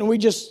read it and we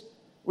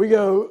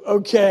go,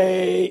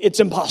 okay, it's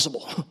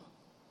impossible.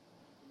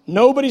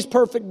 Nobody's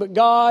perfect but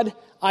God.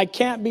 I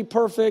can't be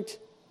perfect.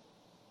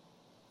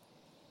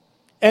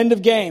 End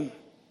of game.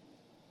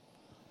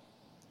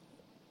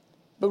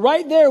 But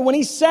right there, when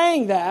he's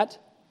saying that,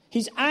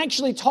 he's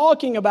actually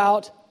talking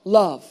about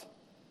love.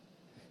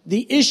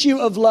 The issue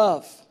of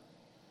love.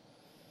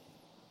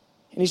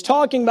 And he's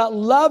talking about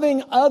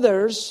loving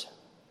others.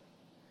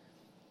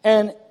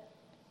 And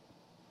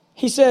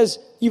he says,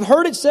 you've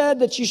heard it said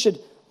that you should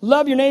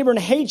love your neighbor and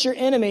hate your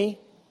enemy.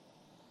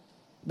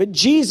 But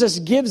Jesus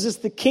gives us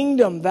the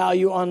kingdom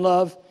value on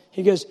love.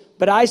 He goes,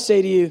 but I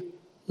say to you,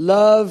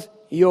 love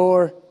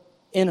your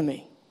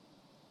enemy.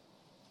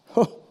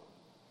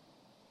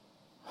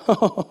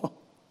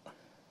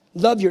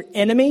 Love your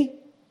enemy?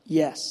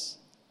 Yes.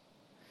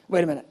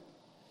 Wait a minute.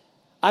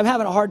 I'm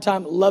having a hard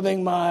time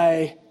loving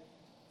my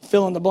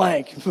fill in the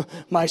blank.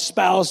 My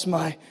spouse,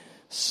 my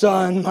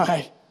son,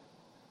 my,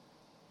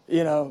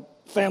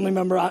 family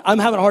member. I'm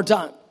having a hard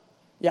time.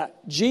 Yeah,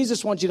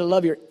 Jesus wants you to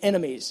love your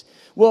enemies.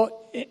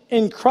 Well,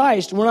 in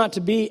Christ, we're not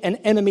to be an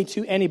enemy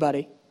to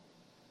anybody.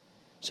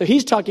 So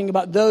he's talking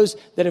about those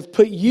that have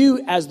put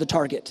you as the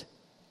target.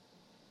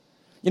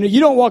 You know,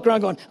 you don't walk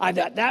around going,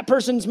 that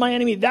person's my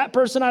enemy, that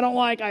person I don't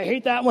like, I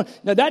hate that one.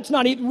 No,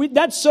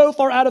 that's so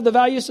far out of the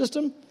value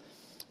system.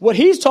 What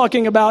he's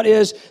talking about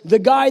is the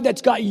guy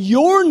that's got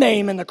your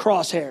name in the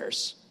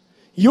crosshairs.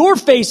 Your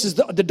face is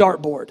the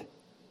dartboard.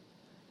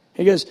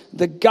 He goes,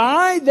 the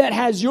guy that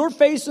has your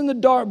face in the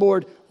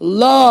dartboard,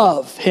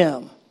 love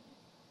him.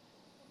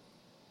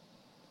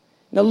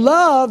 Now,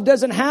 love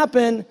doesn't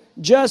happen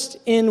just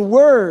in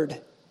word.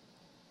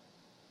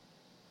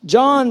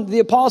 John the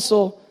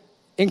Apostle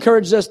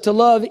encouraged us to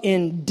love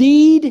in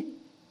deed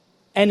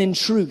and in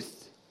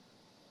truth.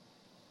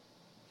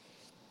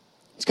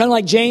 It's kind of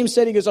like James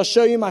said, he goes, I'll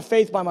show you my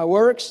faith by my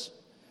works.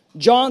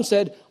 John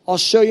said, I'll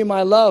show you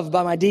my love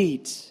by my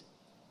deeds.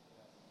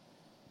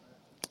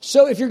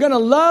 So if you're going to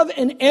love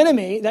an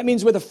enemy, that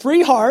means with a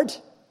free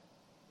heart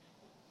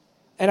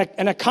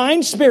and a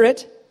kind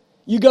spirit,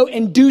 you go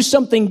and do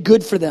something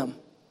good for them.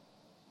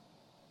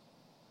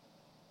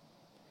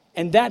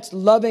 And that's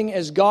loving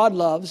as God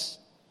loves.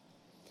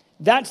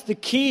 That's the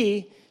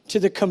key to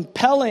the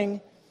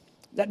compelling.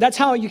 That's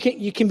how you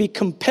can be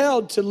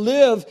compelled to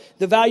live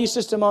the value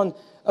system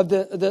of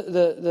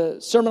the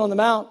Sermon on the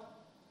Mount.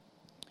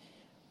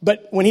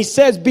 But when he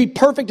says, be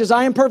perfect as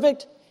I am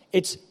perfect,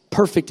 it's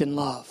perfect in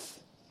love.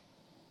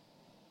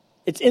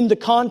 It's in the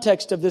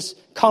context of this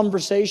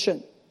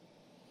conversation.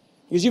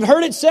 Because you've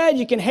heard it said,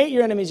 you can hate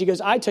your enemies. He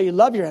goes, I tell you,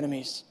 love your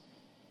enemies.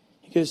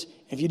 He goes,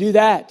 if you do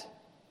that,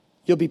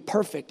 you'll be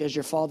perfect as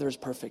your Father is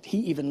perfect. He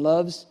even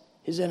loves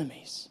his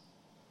enemies.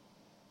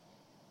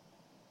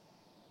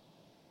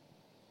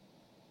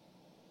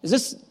 Is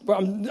this,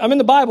 I'm in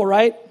the Bible,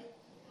 right?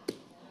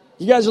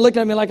 You guys are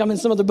looking at me like I'm in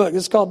some other book.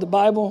 This is called the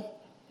Bible.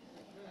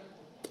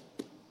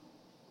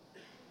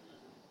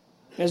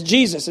 It's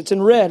Jesus. It's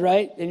in red,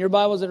 right? In your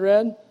Bible, is it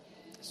red?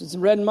 It's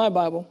in red in my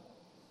Bible.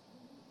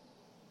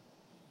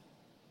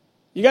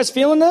 You guys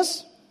feeling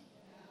this?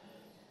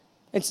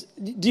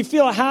 Do you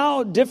feel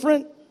how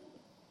different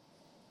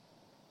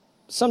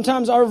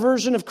sometimes our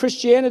version of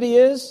Christianity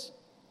is?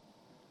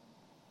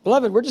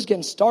 Beloved, we're just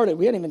getting started.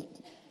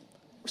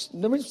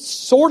 We're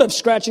sort of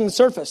scratching the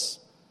surface.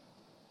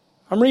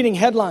 I'm reading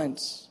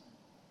headlines.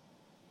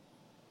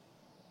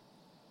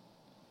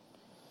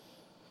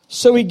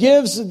 So he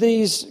gives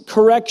these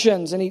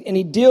corrections and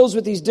he deals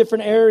with these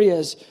different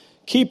areas.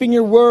 Keeping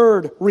your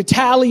word,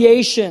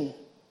 retaliation,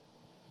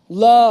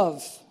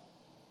 love,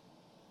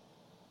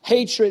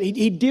 hatred.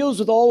 He deals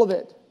with all of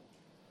it.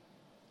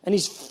 And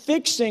he's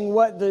fixing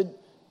what the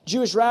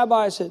Jewish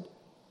rabbis had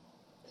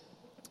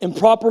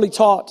improperly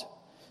taught.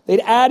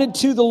 They'd added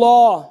to the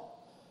law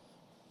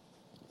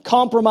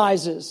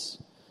compromises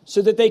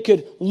so that they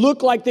could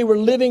look like they were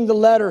living the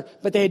letter,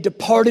 but they had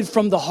departed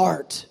from the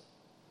heart.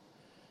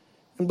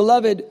 And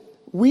beloved,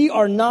 we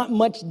are not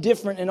much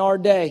different in our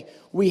day.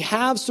 We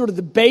have sort of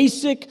the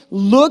basic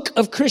look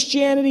of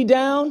Christianity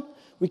down.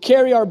 We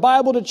carry our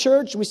Bible to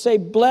church. We say,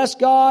 bless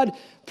God,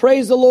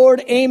 praise the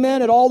Lord,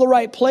 amen, at all the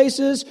right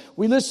places.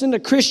 We listen to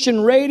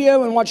Christian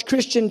radio and watch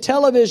Christian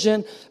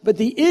television. But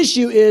the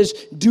issue is,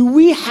 do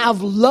we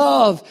have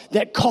love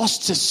that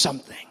costs us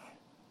something?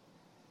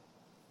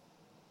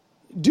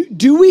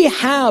 Do we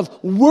have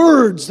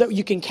words that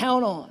you can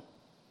count on?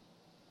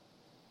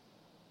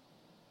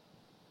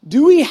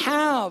 Do we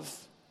have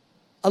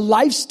a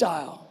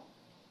lifestyle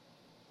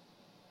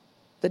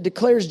that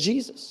declares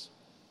Jesus?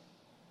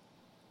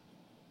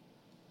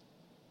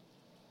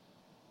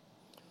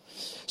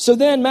 So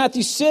then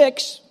Matthew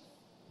 6,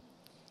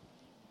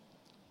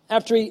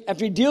 after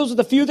he deals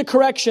with a few of the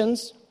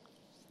corrections,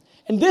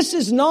 and this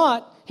is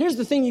not, here's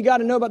the thing you got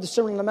to know about the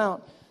Sermon on the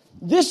Mount.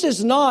 This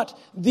is not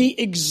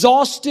the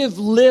exhaustive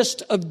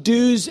list of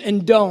do's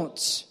and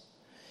don'ts.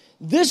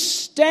 This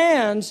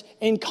stands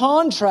in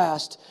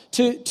contrast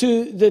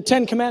to the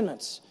Ten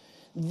Commandments.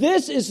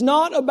 This is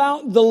not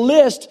about the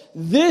list.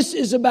 This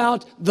is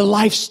about the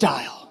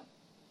lifestyle.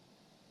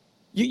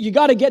 You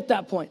got to get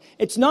that point.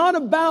 It's not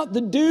about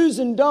the do's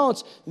and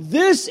don'ts.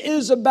 This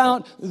is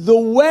about the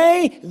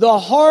way the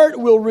heart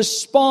will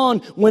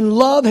respond when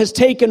love has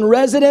taken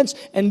residence.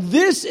 And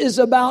this is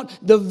about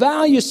the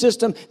value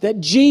system that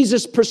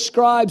Jesus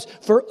prescribes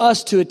for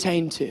us to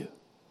attain to.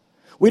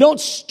 We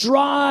don't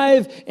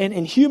strive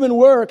in human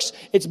works.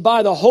 It's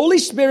by the Holy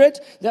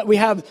Spirit that we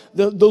have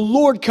the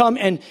Lord come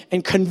and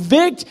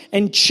convict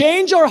and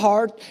change our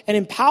heart and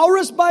empower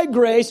us by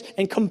grace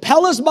and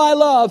compel us by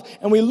love.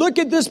 And we look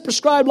at this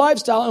prescribed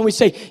lifestyle and we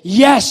say,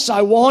 yes,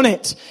 I want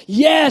it.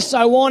 Yes,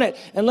 I want it.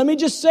 And let me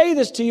just say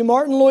this to you.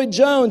 Martin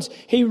Lloyd-Jones,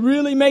 he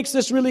really makes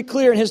this really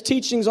clear in his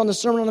teachings on the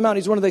Sermon on the Mount.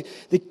 He's one of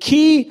the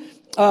key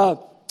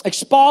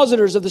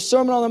expositors of the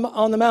Sermon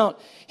on the Mount.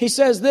 He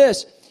says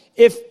this,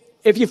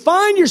 if you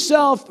find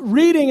yourself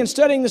reading and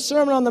studying the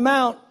Sermon on the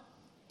Mount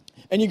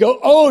and you go,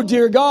 oh,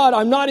 dear God,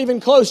 I'm not even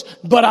close,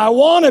 but I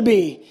want to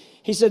be.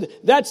 He said,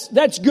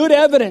 that's good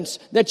evidence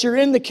that you're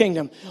in the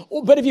kingdom.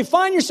 But if you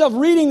find yourself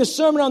reading the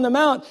Sermon on the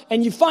Mount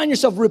and you find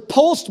yourself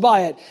repulsed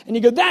by it and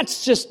you go,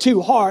 that's just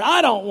too hard,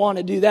 I don't want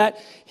to do that.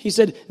 He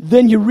said,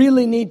 then you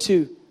really need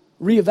to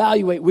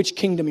reevaluate which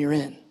kingdom you're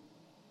in.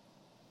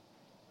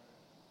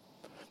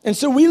 And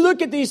so we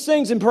look at these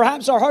things and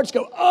perhaps our hearts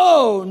go,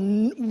 oh,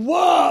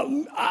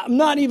 whoa, I'm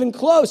not even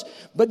close.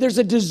 But there's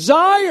a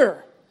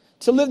desire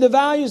to live the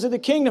values of the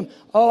kingdom.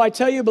 Oh, I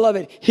tell you,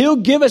 beloved, He'll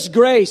give us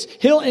grace.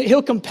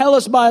 He'll compel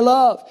us by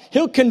love.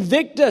 He'll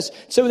convict us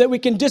so that we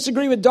can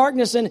disagree with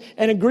darkness and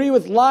agree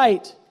with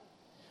light.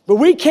 But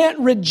we can't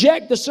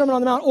reject the Sermon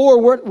on the Mount,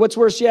 or what's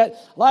worse yet,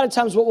 a lot of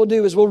times what we'll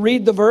do is we'll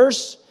read the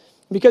verse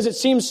because it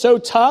seems so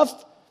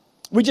tough,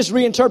 we just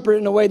reinterpret it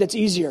in a way that's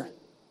easier.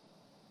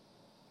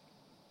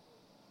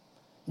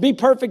 Be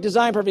perfect,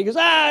 design perfect. He goes,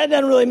 it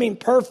doesn't really mean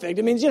perfect.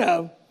 It means,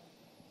 you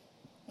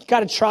got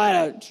to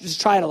try it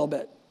a little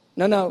bit.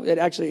 No,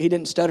 he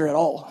didn't stutter at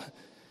all.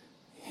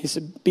 He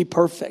said, be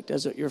perfect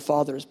as your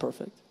Father is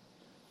perfect.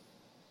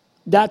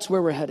 That's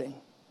where we're heading.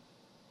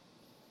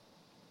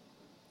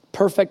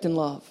 Perfect in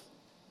love.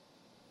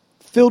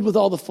 Filled with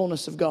all the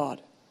fullness of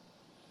God.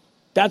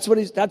 That's what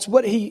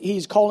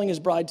he's calling his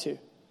bride to.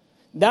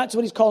 That's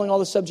what he's calling all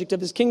the subject of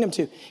his kingdom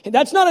to. And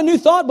that's not a new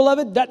thought,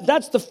 beloved.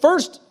 That's the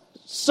first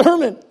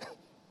sermon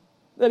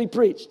that he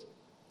preached.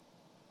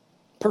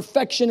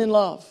 Perfection in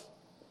love.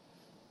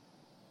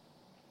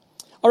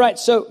 All right,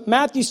 so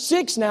Matthew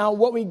 6 now,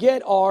 what we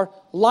get are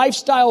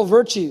lifestyle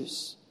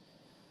virtues.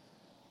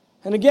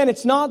 And again,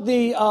 it's not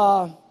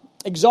the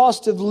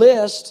exhaustive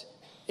list.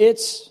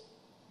 It's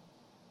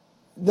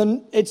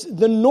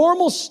the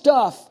normal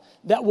stuff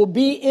that will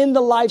be in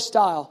the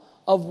lifestyle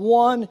of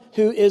one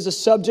who is a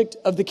subject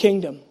of the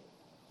kingdom.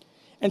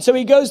 And so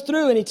he goes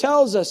through and he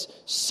tells us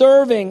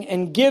serving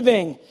and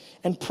giving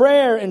and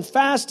prayer and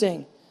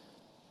fasting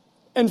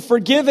and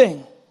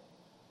forgiving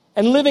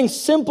and living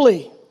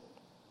simply.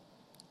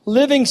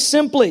 Living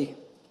simply.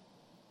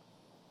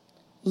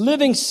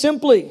 Living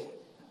simply.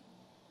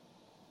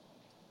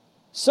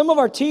 Some of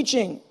our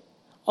teaching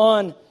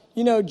on,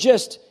 you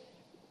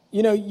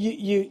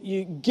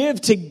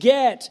give to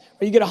get,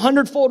 or you get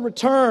 100-fold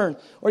return,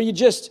 or you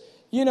just,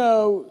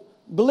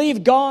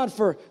 believe God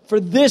for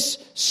this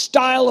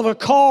style of a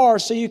car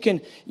so you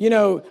can,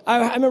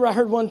 I remember I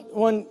heard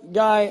one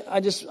guy,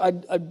 and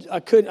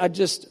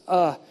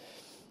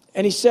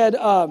he said,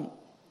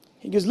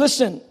 he goes,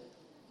 listen,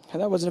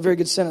 that wasn't a very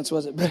good sentence,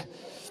 was it? But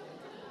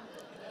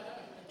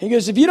he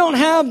goes, if you don't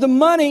have the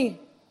money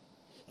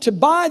to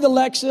buy the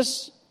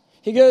Lexus,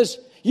 he goes,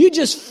 you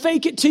just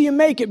fake it till you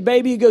make it,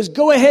 baby. He goes,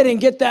 go ahead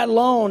and get that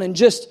loan and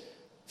just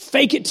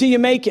fake it till you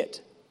make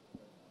it.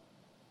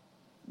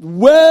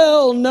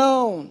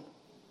 Well-known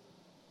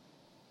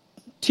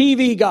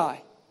TV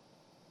guy.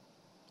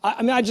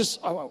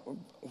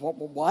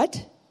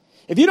 What?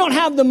 If you don't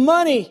have the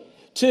money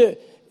to,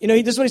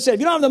 this is what he said. If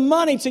you don't have the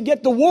money to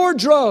get the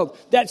wardrobe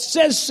that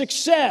says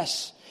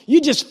success,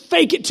 you just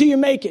fake it till you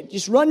make it.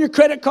 Just run your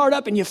credit card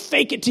up and you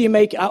fake it till you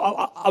make it.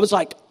 I was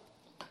like,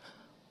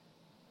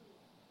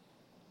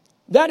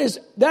 that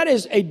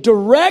is a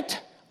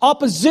direct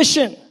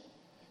opposition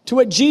to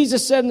what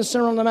Jesus said in the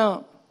Sermon on the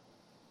Mount.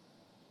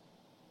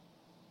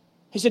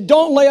 He said,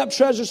 don't lay up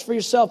treasures for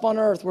yourself on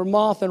earth where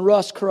moth and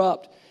rust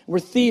corrupt,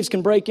 where thieves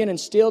can break in and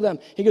steal them.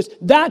 He goes,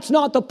 that's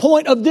not the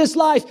point of this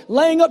life.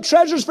 Laying up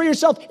treasures for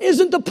yourself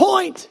isn't the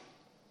point.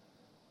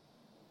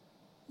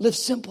 Live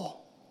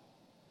simple.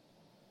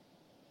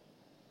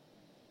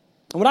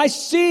 And when I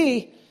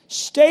see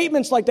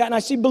statements like that, and I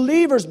see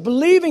believers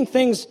believing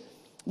things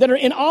that are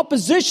in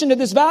opposition to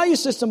this value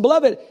system,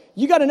 beloved,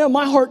 you got to know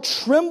my heart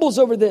trembles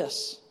over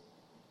this.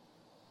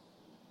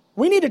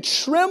 We need to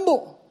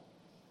tremble.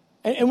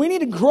 And we need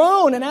to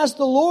groan and ask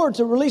the Lord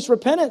to release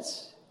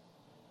repentance.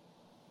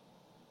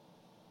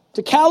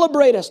 To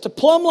calibrate us, to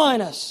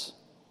plumbline us.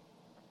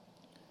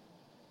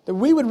 That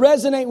we would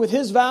resonate with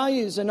His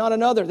values and not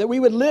another. That we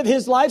would live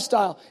His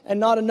lifestyle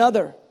and not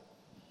another.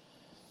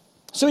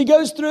 So he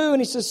goes through and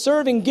he says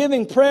serving,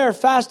 giving, prayer,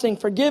 fasting,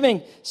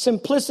 forgiving,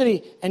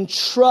 simplicity, and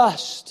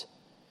trust.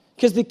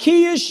 Because the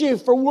key issue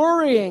for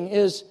worrying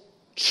is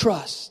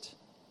trust.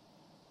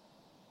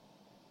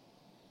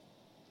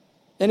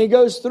 And he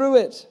goes through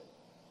it.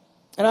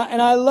 And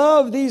I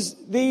love these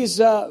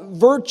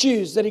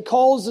virtues that he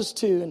calls us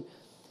to. And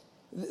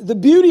the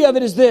beauty of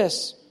it is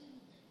this.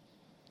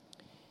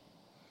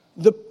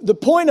 The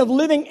point of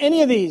living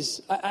any of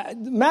these,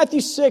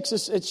 Matthew 6,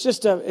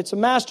 it's a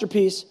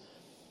masterpiece.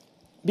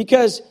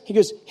 Because he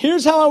goes,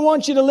 here's how I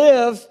want you to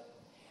live,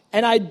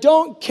 and I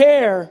don't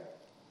care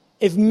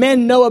if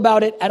men know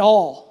about it at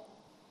all.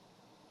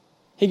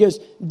 He goes,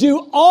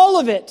 do all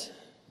of it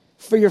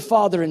for your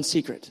Father in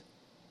secret.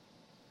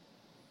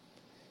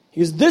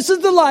 He goes, this is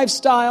the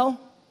lifestyle,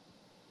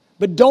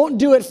 but don't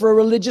do it for a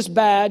religious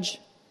badge.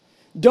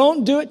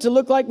 Don't do it to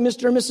look like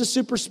Mr. and Mrs.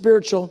 Super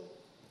Spiritual.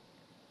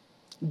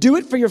 Do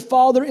it for your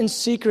Father in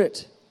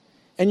secret.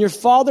 And your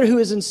Father who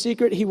is in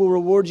secret, He will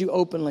reward you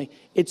openly.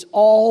 It's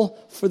all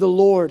for the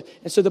Lord.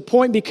 And so the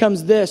point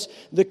becomes this.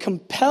 The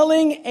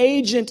compelling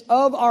agent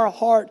of our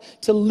heart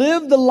to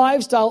live the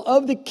lifestyle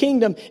of the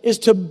kingdom is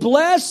to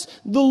bless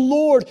the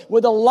Lord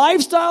with a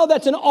lifestyle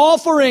that's an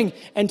offering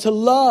and to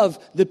love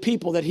the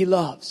people that He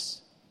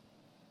loves.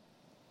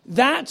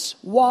 That's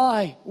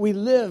why we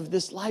live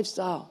this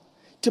lifestyle.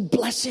 To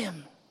bless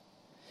Him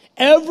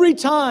every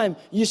time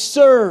you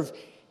serve,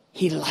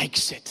 He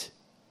likes it.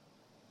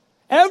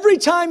 Every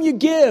time you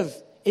give,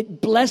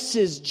 it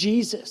blesses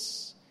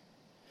Jesus.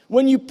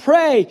 When you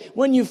pray,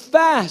 when you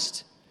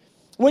fast,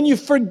 when you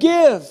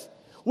forgive,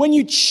 when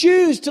you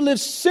choose to live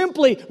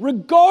simply,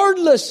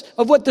 regardless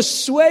of what the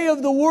sway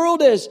of the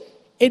world is,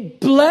 it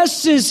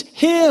blesses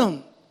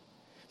Him.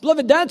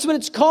 Beloved, that's what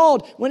it's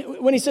called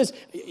when He says,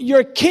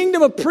 you're a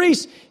kingdom of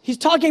priests. He's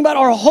talking about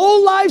our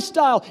whole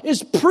lifestyle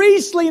is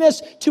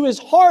priestliness to His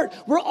heart.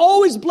 We're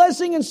always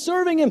blessing and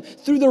serving Him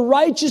through the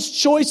righteous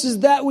choices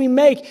that we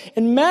make.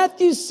 In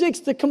Matthew 6,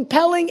 the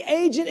compelling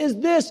agent is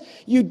this.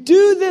 You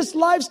do this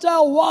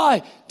lifestyle,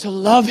 why? To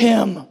love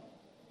Him.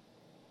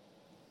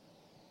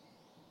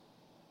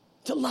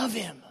 To love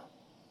Him.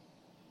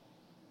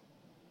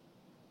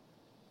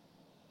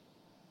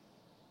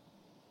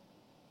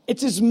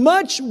 It's as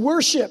much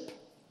worship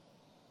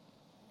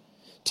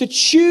to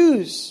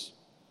choose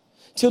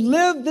to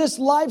live this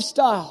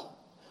lifestyle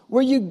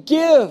where you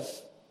give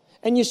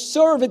and you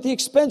serve at the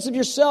expense of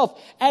yourself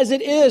as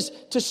it is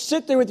to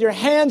sit there with your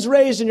hands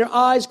raised and your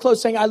eyes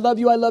closed saying, I love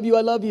you, I love you,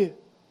 I love you.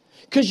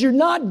 Because you're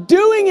not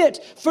doing it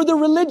for the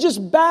religious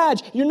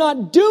badge. You're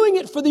not doing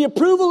it for the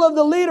approval of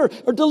the leader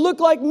or to look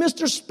like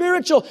Mr.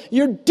 Spiritual.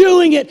 You're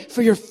doing it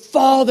for your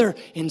Father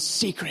in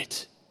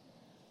secret.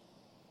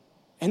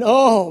 And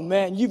oh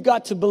man, you've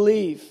got to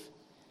believe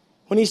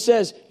when He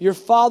says, your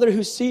Father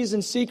who sees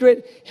in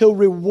secret, He'll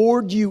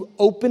reward you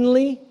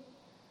openly.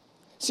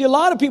 See, a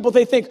lot of people,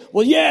 they think,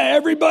 well, yeah,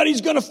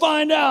 everybody's going to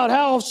find out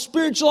how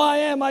spiritual I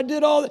am. I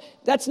did all that.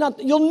 That's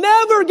not, you'll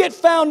never get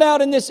found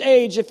out in this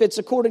age if it's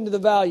according to the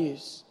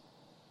values.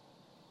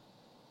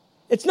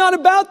 It's not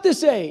about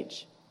this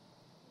age.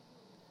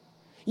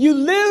 You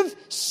live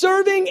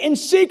serving in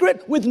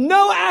secret with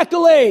no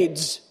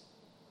accolades.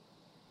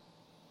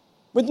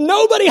 With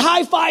nobody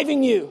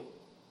high-fiving you.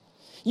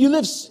 You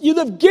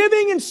live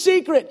giving in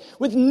secret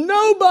with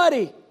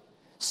nobody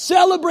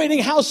celebrating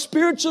how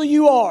spiritual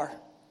you are.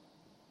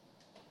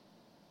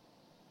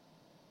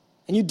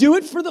 And you do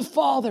it for the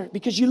Father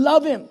because you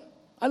love Him.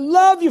 I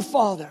love you,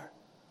 Father.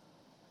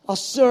 I'll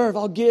serve,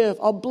 I'll give,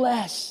 I'll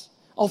bless,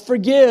 I'll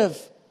forgive.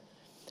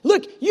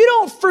 Look, you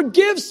don't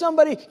forgive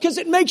somebody because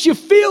it makes you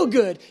feel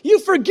good. You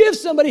forgive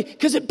somebody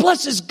because it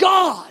blesses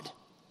God.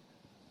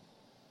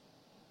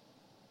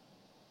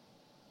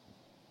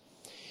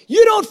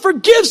 You don't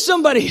forgive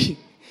somebody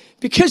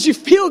because you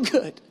feel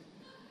good.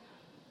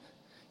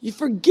 You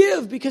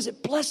forgive because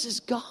it blesses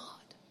God.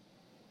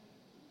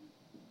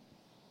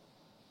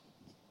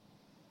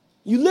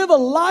 You live a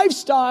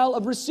lifestyle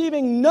of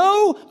receiving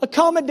no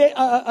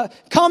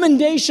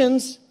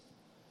commendations,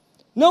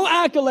 no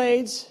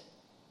accolades,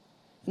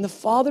 and the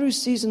Father who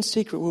sees in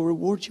secret will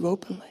reward you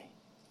openly.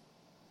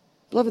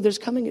 Beloved, there's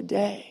coming a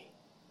day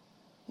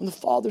when the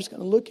Father's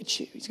going to look at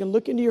you. He's going to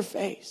look into your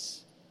face.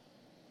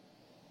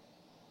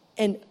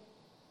 And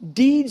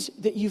deeds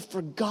that you've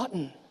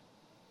forgotten.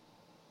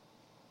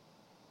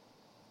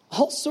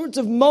 All sorts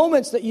of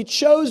moments that you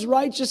chose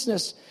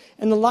righteousness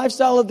and the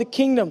lifestyle of the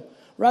kingdom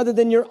rather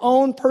than your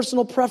own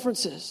personal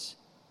preferences.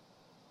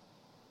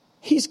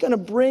 He's going to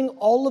bring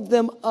all of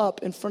them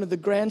up in front of the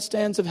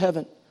grandstands of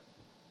heaven.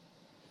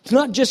 It's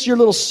not just your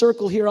little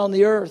circle here on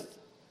the earth.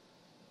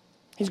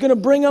 He's going to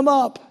bring them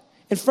up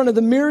in front of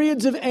the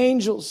myriads of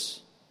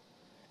angels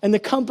and the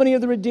company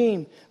of the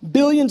redeemed.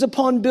 Billions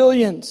upon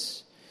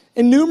billions.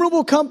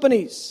 Innumerable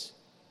companies.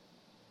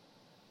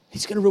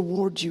 He's going to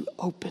reward you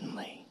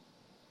openly.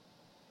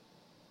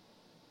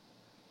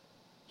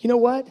 You know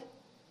what?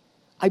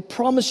 I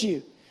promise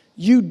you,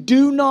 you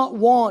do not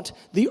want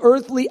the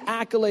earthly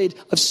accolade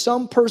of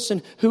some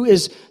person who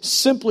is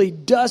simply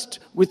dust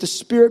with the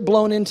Spirit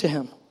blown into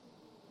him.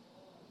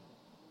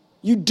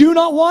 You do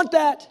not want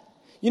that.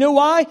 You know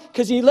why?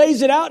 Because He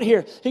lays it out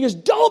here. He goes,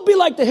 don't be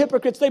like the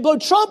hypocrites. They blow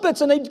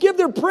trumpets and they give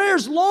their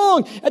prayers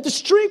long at the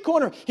street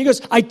corner. He goes,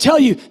 I tell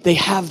you, they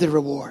have the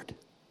reward.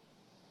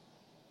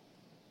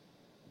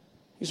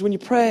 Because when you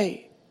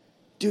pray,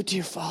 do it to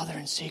your Father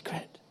in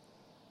secret.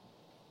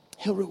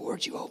 He'll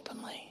reward you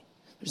openly.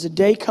 There's a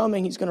day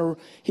coming. He's going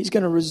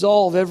to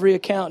resolve every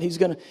account. He's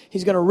going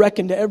to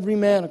reckon to every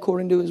man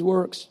according to his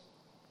works.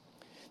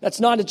 It's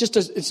not just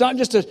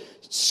a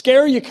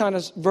scare you kind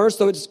of verse,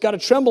 though it's got a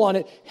tremble on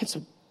it. It's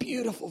a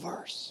beautiful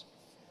verse.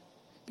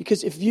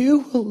 Because if you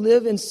will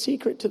live in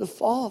secret to the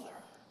Father,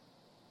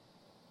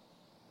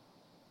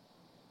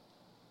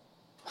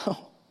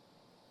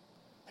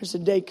 there's a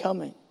day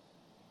coming.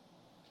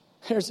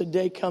 There's a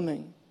day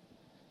coming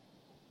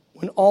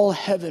when all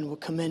heaven will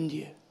commend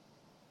you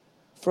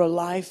for a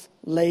life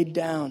laid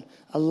down,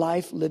 a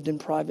life lived in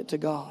private to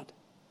God.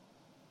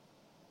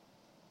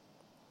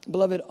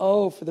 Beloved,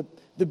 for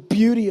the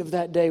beauty of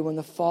that day when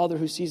the Father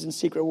who sees in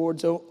secret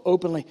rewards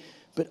openly.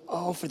 But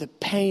for the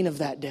pain of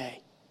that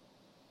day.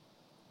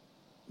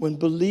 When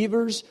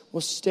believers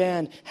will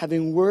stand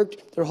having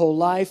worked their whole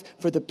life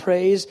for the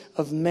praise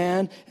of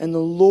man. And the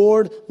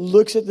Lord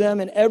looks at them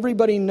and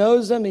everybody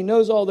knows them. He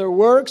knows all their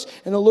works.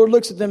 And the Lord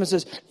looks at them and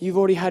says, you've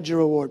already had your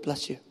reward.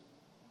 Bless you.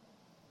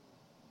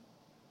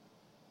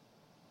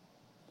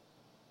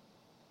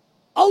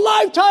 A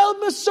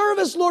lifetime of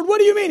service, Lord. What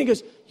do you mean? He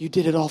goes, you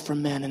did it all for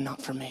men and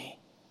not for me.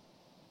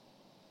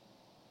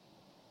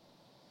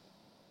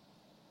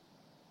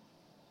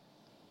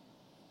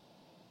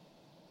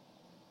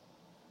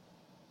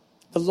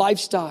 The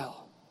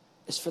lifestyle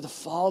is for the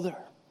Father.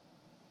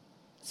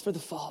 It's for the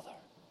Father.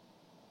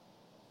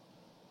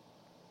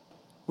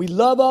 We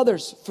love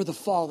others for the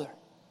Father.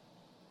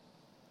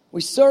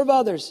 We serve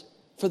others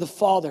for the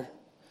Father.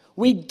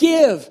 We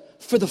give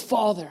for the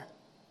Father.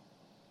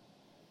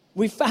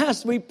 We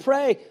fast, we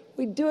pray,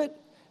 we do it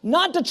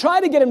not to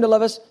try to get Him to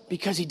love us,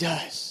 because He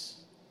does.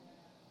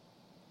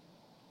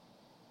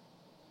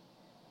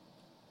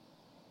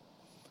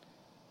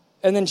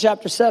 And then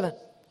chapter 7.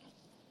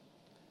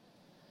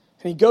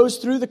 And he goes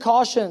through the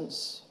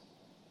cautions.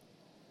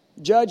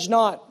 Judge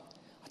not.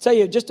 I'll tell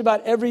you, just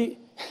about every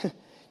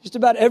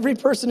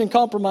person in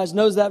compromise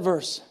knows that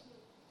verse.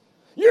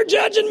 You're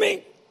judging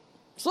me.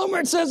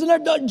 Somewhere it says in there,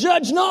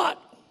 judge not.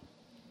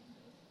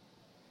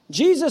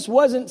 Jesus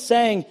wasn't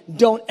saying,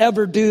 don't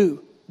ever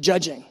do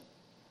judging.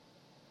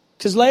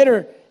 Because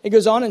later, it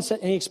goes on and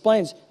he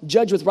explains,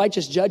 judge with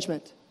righteous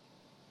judgment.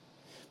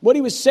 What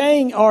he was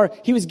saying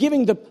he was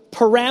giving the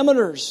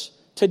parameters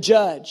to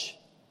judge.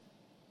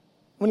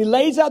 When he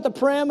lays out the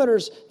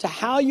parameters to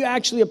how you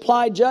actually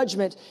apply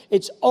judgment,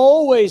 it's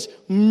always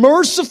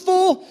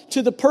merciful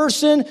to the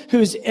person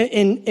who's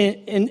in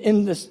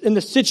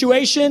the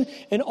situation,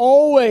 and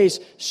always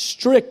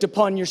strict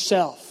upon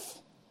yourself.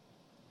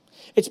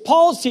 It's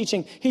Paul's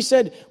teaching. He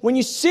said, when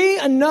you see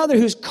another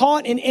who's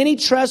caught in any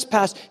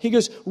trespass, he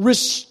goes,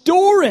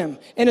 restore him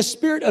in a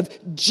spirit of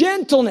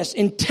gentleness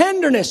and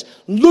tenderness,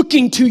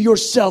 looking to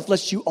yourself,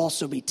 lest you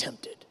also be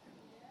tempted.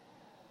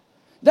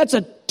 That's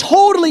a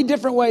totally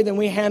different way than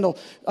we handle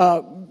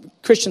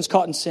Christians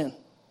caught in sin.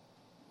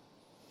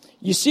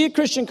 You see a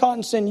Christian caught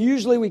in sin,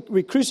 usually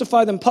we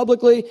crucify them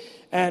publicly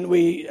and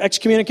we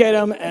excommunicate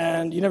them,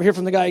 and you never hear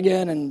from the guy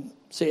again, and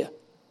see ya.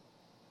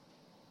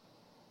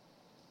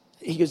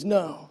 He goes,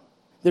 no,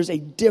 there's a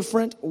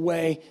different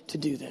way to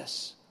do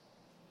this.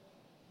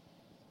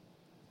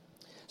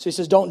 So he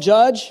says, don't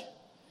judge.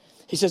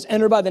 He says,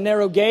 enter by the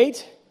narrow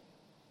gate.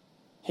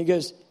 He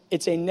goes,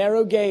 it's a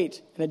narrow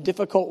gate and a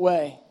difficult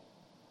way.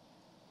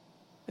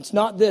 It's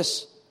not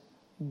this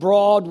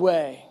broad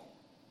way.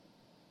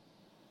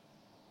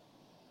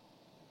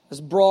 This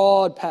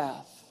broad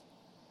path.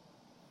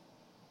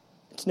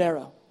 It's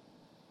narrow.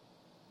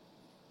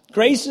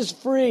 Grace is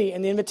free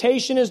and the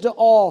invitation is to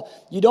all.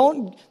 You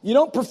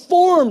don't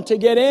perform to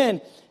get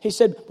in. He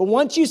said, but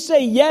once you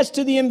say yes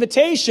to the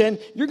invitation,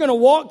 you're going to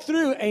walk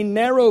through a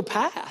narrow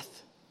path.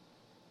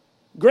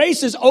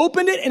 Grace has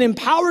opened it and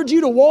empowered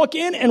you to walk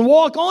in and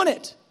walk on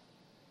it.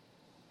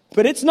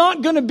 But it's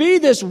not going to be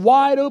this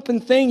wide open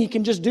thing. You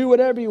can just do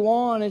whatever you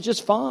want. It's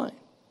just fine.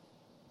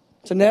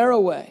 It's a narrow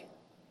way,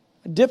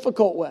 a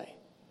difficult way.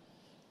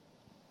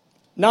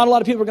 Not a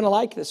lot of people are going to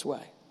like this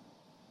way.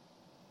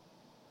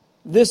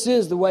 This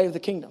is the way of the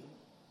kingdom.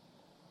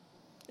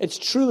 It's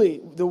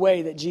truly the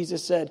way that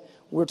Jesus said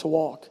we're to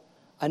walk.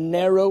 A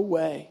narrow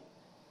way.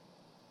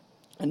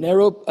 A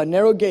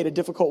narrow gate, a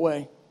difficult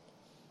way.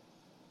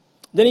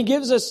 Then he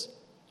gives us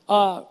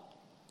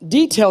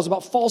details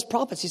about false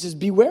prophets. He says,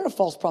 beware of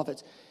false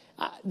prophets.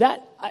 I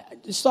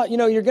just thought,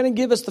 you're going to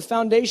give us the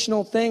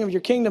foundational thing of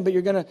your kingdom, but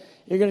you're going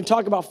to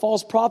talk about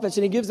false prophets.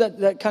 And he gives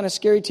that kind of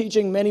scary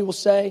teaching. Many will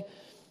say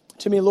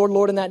to me, Lord,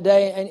 Lord, in that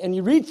day. And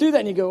you read through that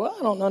and you go, well,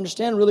 I don't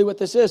understand really what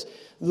this is.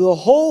 The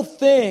whole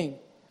thing,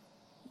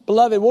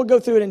 beloved, we'll go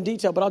through it in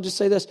detail, but I'll just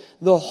say this.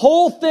 The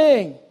whole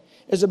thing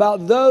is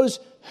about those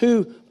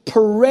who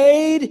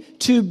parade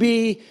to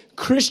be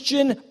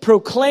Christian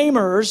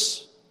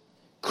proclaimers.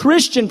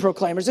 Christian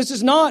proclaimers. This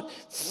is not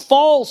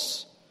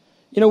false,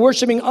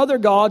 worshiping other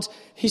gods.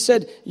 He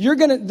said,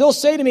 they'll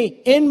say to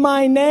me, in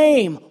my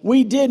name,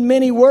 we did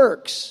many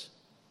works.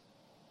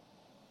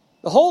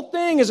 The whole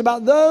thing is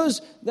about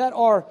those that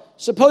are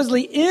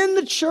supposedly in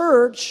the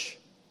church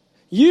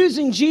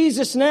using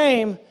Jesus'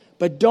 name,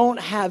 but don't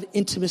have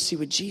intimacy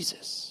with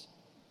Jesus.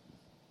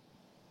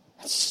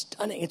 That's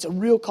stunning. It's a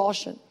real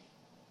caution.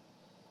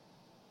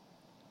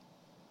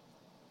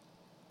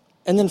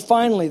 And then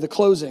finally, the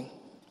closing.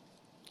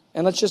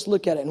 And let's just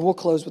look at it, and we'll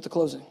close with the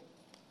closing.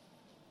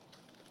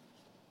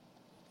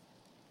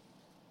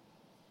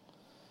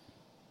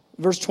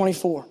 Verse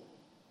 24,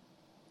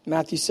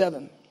 Matthew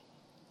 7.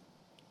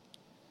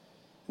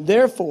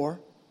 Therefore,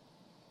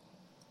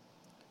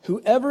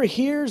 whoever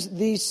hears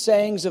these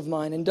sayings of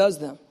mine and does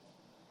them,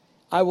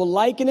 I will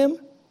liken him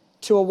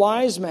to a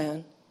wise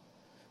man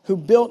who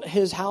built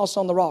his house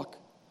on the rock.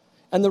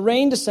 And the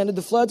rain descended,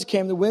 the floods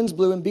came, the winds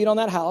blew and beat on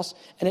that house,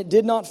 and it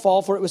did not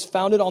fall, for it was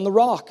founded on the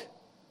rock.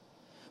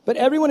 But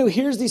everyone who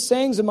hears these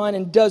sayings of mine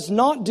and does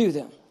not do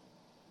them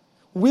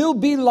will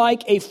be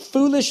like a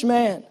foolish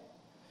man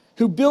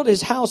who built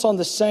his house on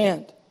the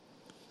sand.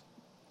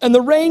 And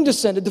the rain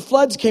descended, the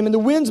floods came, and the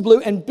winds blew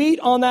and beat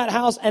on that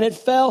house, and it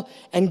fell,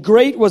 and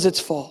great was its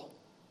fall.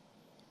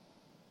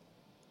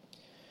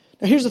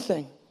 Now here's the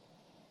thing.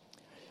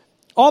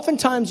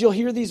 Oftentimes you'll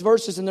hear these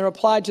verses and they're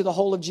applied to the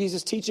whole of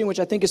Jesus' teaching, which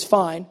I think is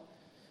fine.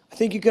 I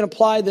think you can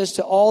apply this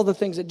to all the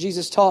things that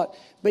Jesus taught.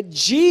 But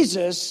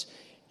Jesus,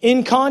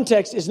 in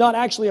context, is not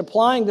actually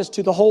applying this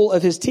to the whole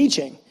of his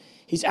teaching.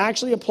 He's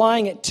actually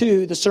applying it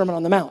to the Sermon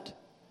on the Mount.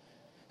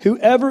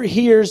 Whoever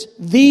hears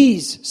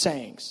these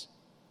sayings,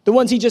 the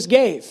ones he just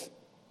gave.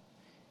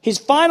 He's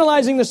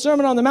finalizing the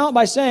Sermon on the Mount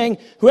by saying,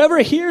 whoever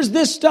hears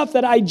this stuff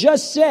that I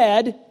just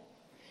said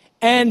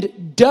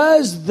and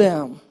does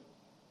them,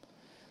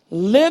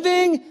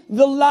 living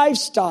the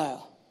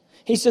lifestyle.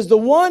 He says the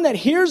one that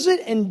hears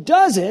it and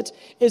does it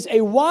is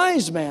a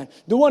wise man.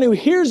 The one who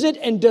hears it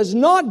and does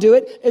not do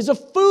it is a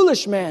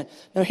foolish man.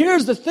 Now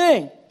here's the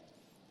thing.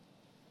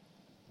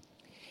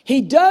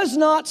 He does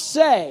not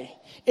say,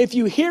 if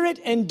you hear it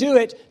and do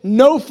it,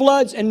 no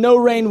floods and no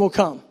rain will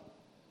come.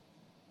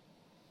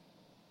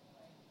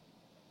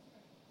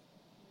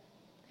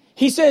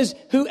 He says,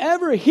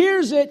 whoever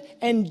hears it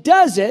and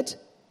does it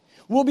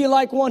will be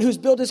like one who's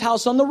built his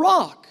house on the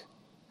rock.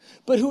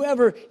 But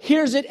whoever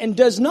hears it and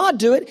does not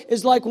do it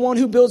is like one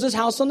who builds his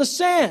house on the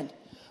sand.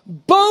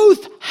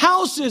 Both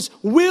houses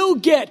will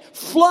get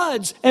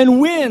floods and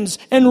winds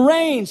and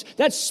rains.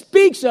 That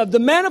speaks of the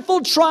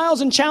manifold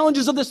trials and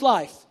challenges of this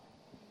life.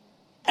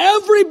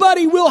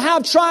 Everybody will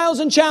have trials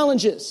and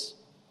challenges.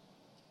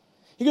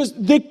 He goes,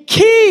 the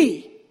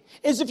key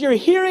is if you're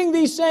hearing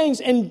these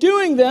sayings and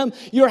doing them,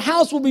 your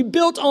house will be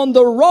built on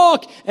the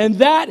rock, and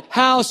that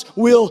house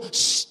will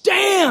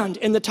stand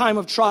in the time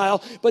of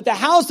trial. But the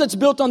house that's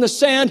built on the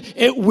sand,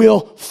 it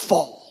will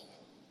fall.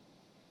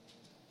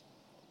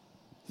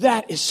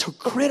 That is so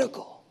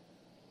critical.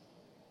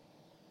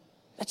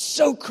 That's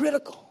so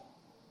critical.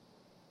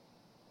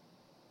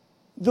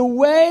 The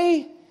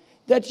way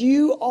that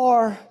you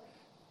are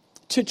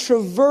to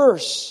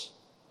traverse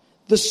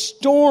the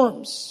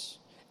storms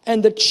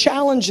and the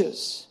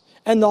challenges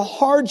and the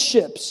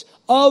hardships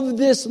of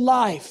this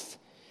life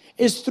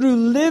is through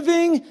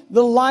living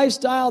the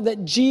lifestyle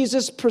that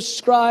Jesus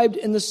prescribed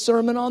in the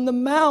Sermon on the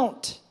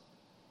Mount.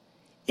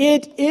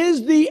 It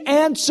is the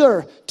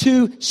answer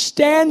to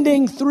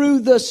standing through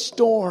the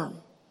storm.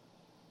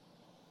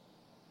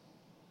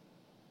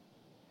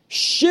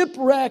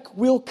 Shipwreck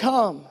will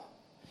come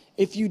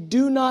if you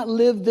do not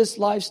live this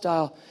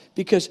lifestyle,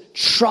 because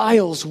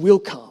trials will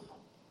come.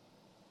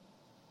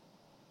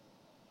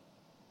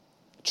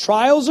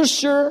 Trials are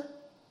sure.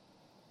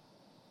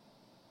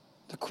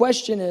 The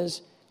question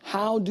is,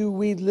 how do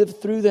we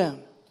live through them?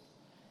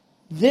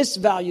 This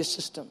value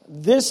system,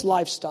 this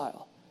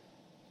lifestyle,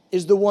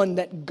 is the one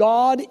that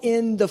God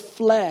in the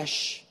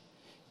flesh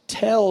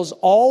tells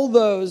all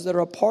those that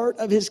are a part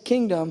of his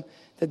kingdom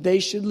that they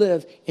should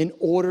live in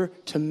order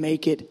to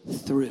make it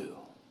through.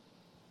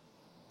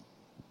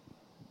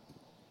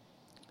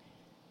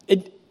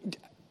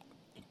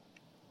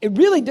 It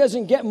really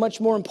doesn't get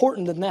much more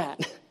important than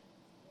that.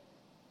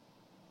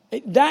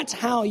 That's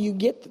how you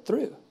get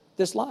through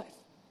this life.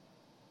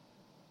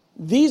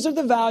 These are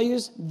the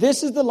values.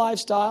 This is the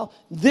lifestyle.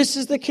 This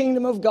is the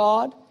kingdom of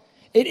God.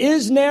 It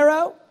is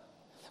narrow.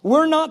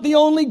 We're not the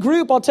only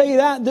group, I'll tell you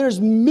that. There's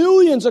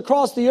millions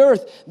across the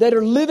earth that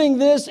are living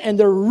this, and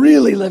they're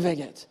really living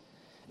it.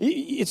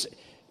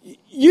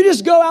 You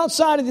just go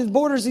outside of the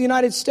borders of the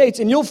United States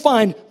and you'll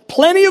find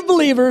plenty of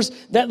believers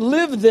that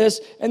live this,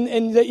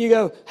 and that you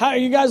go, how are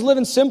you guys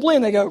living simply?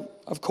 And they go,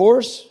 of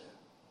course.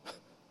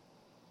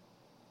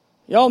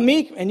 Y'all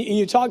meek, and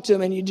you talk to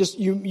them and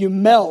you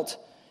melt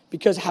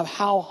because of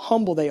how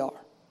humble they are.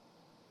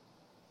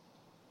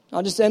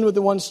 I'll just end with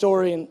the one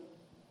story and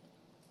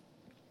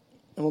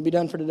we'll be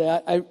done for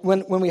today.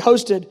 When we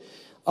hosted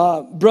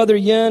Brother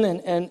Yin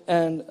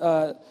and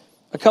a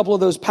couple of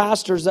those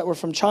pastors that were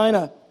from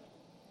China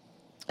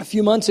a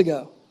few months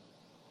ago,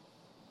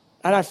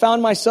 and I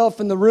found myself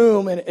in the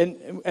room,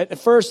 and at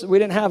first we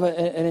didn't have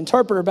an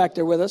interpreter back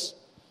there with us.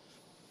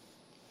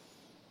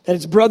 And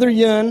it's Brother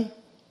Yin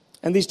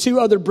and these two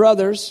other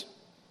brothers.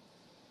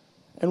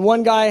 And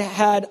one guy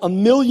had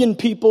 1 million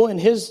people in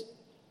his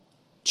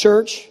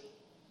church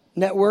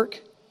network.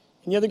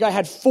 And the other guy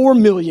had 4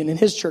 million in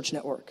his church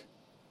network.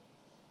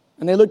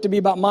 And they looked to be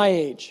about my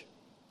age.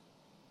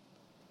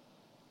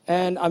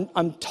 And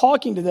I'm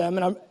talking to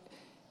them,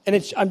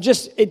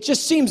 it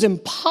just seems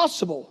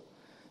impossible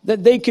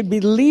that they could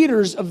be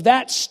leaders of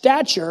that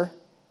stature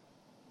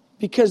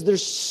because they're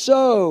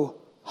so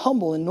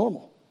humble and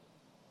normal.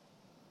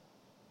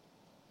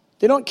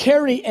 They don't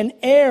carry an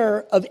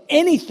air of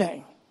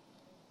anything.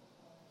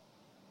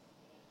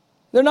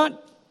 They're not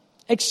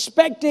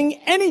expecting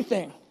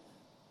anything.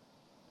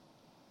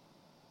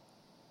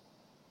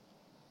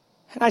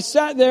 And I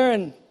sat there,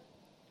 and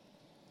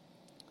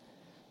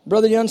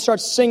Brother Young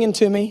starts singing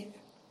to me.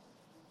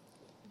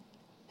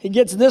 He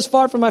gets this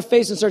far from my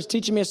face and starts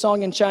teaching me a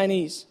song in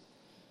Chinese.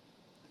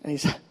 And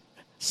he's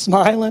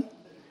smiling.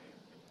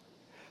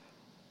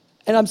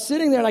 And I'm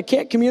sitting there and I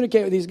can't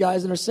communicate with these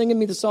guys, and they're singing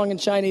me the song in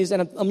Chinese.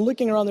 And I'm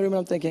looking around the room and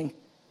I'm thinking,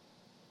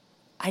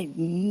 I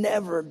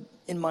never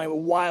in my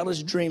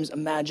wildest dreams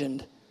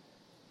imagined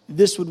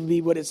this would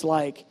be what it's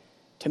like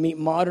to meet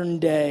modern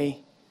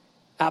day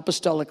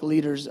apostolic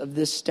leaders of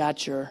this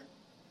stature,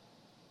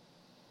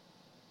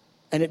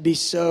 and it be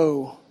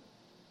so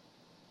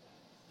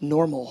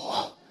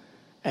normal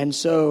and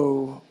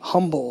so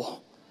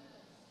humble.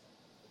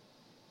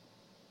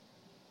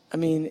 I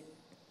mean,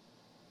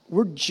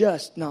 we're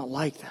just not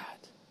like that.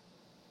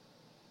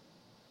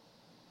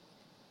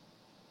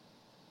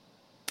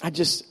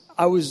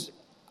 I was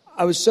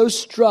so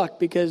struck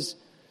because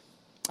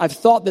I've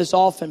thought this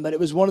often, but it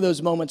was one of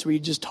those moments where you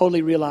just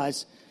totally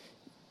realize,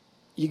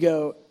 you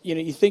go,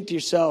 you think to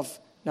yourself,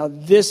 now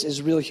this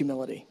is real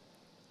humility.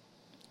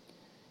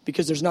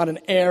 Because there's not an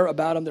air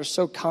about them. They're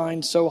so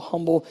kind, so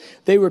humble.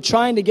 They were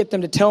trying to get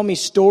them to tell me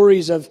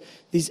stories of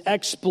these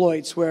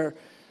exploits where,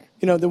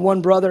 the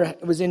one brother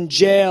was in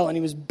jail and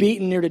he was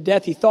beaten near to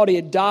death. He thought he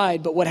had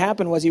died, but what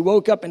happened was he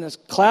woke up in this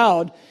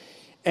cloud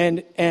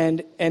and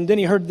then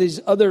he heard these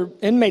other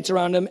inmates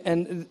around him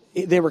and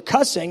they were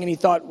cussing and he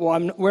thought, well,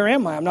 where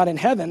am I? I'm not in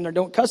heaven, or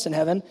don't cuss in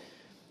heaven.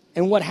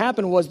 And what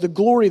happened was the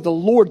glory of the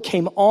Lord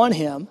came on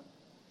him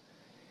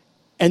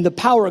and the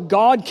power of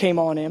God came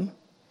on him.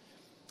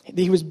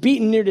 He was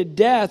beaten near to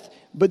death,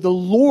 but the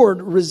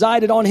Lord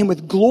resided on him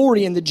with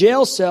glory in the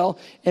jail cell.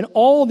 And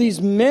all these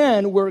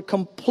men were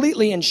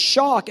completely in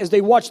shock as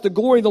they watched the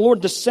glory of the Lord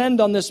descend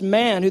on this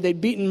man who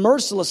they'd beaten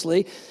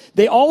mercilessly.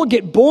 They all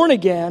get born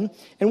again.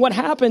 And what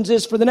happens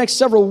is for the next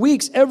several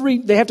weeks,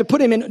 they have to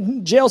put him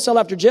in jail cell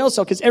after jail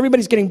cell because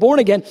everybody's getting born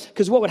again.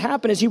 Because what would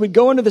happen is he would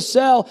go into the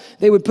cell,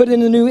 they would put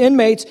in the new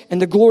inmates,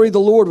 and the glory of the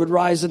Lord would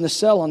rise in the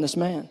cell on this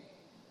man.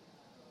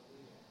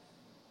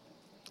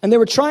 And they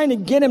were trying to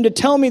get him to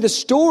tell me the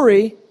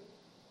story,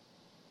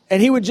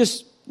 and he'd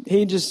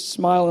just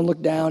smile and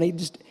look down.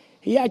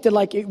 He acted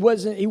like it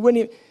wasn't. He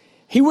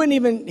wouldn't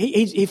even.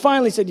 He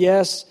finally said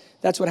yes,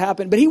 that's what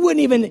happened. But he wouldn't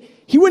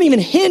even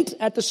hint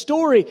at the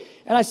story.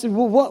 And I said,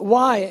 well, what?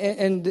 Why?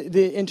 And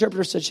the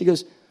interpreter said, she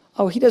goes,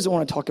 oh, he doesn't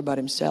want to talk about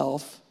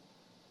himself.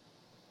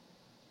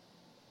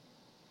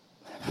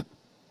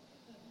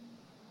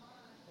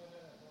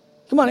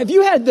 Come on, if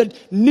you had the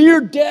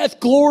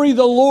near-death glory of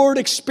the Lord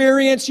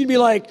experience, you'd be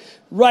like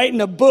writing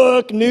a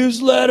book,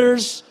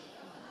 newsletters.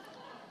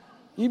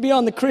 You'd be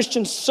on the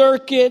Christian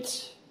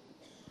circuit.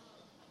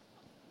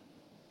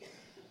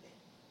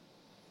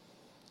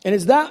 And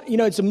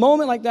it's a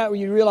moment like that where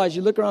you realize,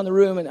 you look around the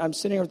room and I'm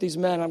sitting here with these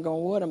men and I'm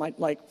going, what am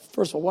I,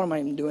 first of all, what am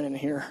I even doing in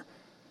here?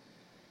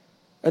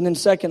 And then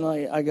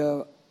secondly, I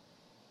go,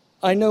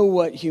 I know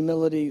what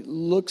humility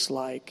looks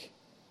like.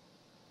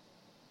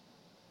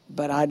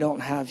 But I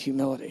don't have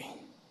humility.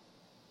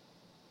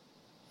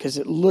 Because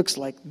it looks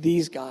like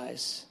these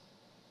guys,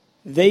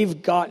 they've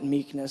got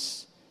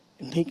meekness.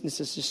 And meekness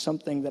is just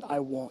something that I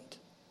want.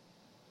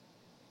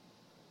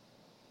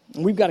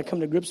 And we've got to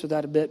come to grips with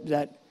that a bit,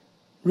 that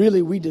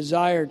really we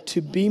desire to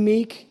be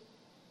meek,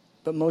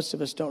 but most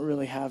of us don't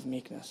really have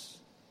meekness.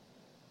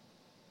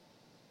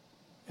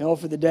 And all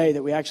for the day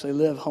that we actually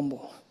live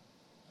humble.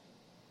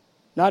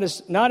 Not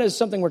as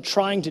something we're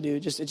trying to do,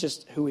 it's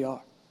just who we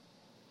are.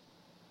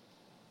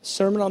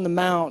 Sermon on the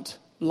Mount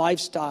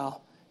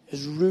lifestyle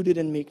is rooted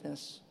in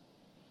meekness.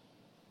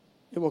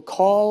 It will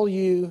call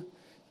you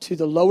to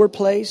the lower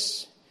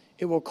place.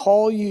 It will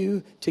call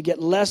you to get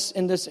less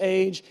in this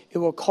age. It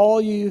will call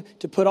you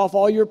to put off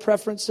all your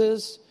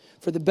preferences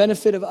for the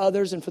benefit of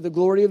others and for the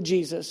glory of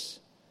Jesus.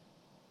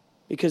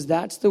 Because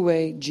that's the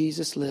way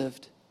Jesus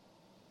lived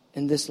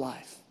in this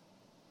life.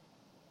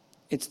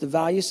 It's the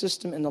value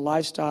system and the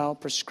lifestyle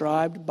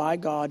prescribed by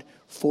God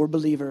for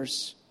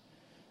believers.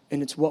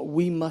 And it's what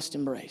we must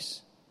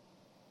embrace.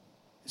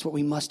 It's what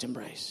we must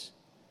embrace.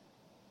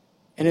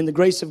 And in the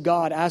grace of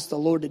God, ask the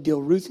Lord to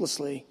deal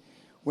ruthlessly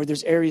where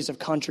there's areas of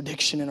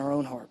contradiction in our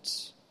own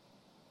hearts.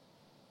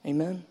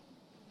 Amen?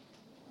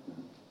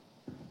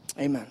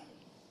 Amen.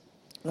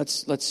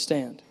 Let's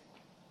stand.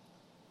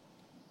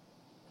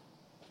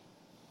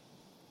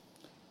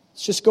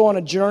 Let's just go on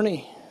a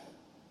journey.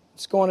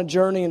 Let's go on a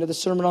journey into the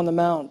Sermon on the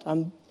Mount.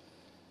 I'm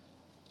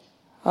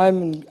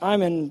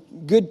in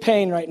good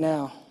pain right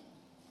now.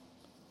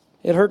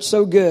 It hurts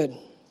so good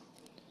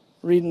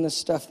reading this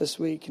stuff this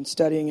week and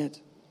studying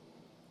it.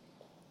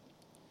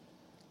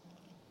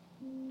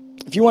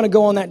 If you want to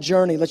go on that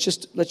journey, let's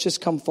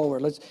just come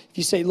forward. If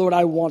you say, Lord,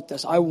 I want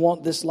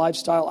this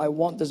lifestyle, I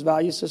want this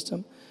value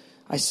system.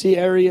 I see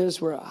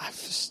areas where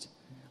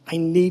I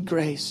need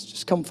grace.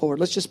 Just come forward.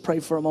 Let's just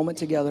pray for a moment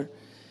together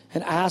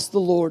and ask the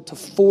Lord to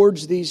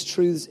forge these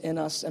truths in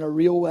us in a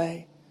real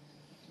way.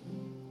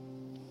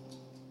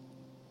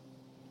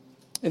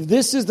 If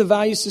this is the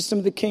value system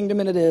of the kingdom,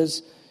 and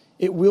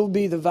it will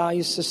be the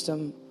value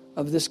system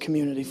of this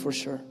community for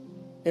sure.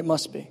 It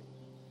must be.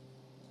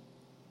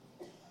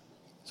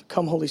 So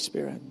come, Holy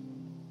Spirit.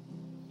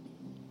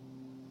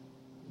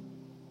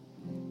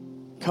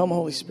 Come,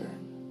 Holy Spirit.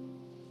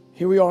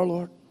 Here we are,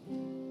 Lord.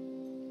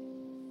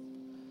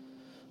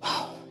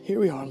 Here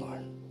we are,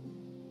 Lord.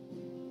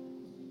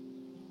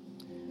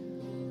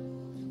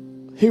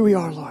 Here we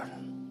are, Lord.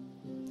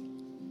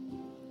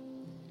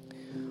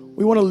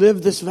 We want to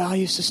live this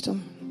value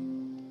system.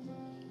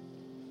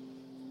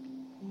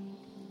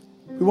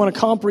 We want to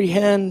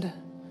comprehend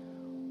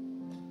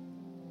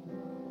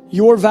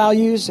your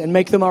values and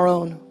make them our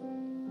own.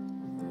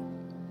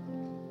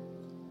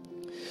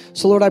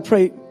 So, Lord, I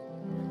pray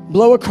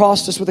blow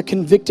across us with a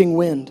convicting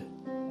wind.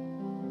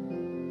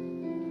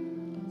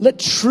 Let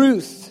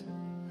truth,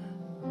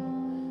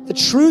 the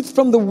truth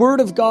from the Word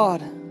of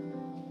God,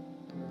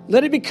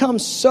 let it become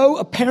so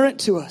apparent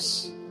to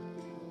us.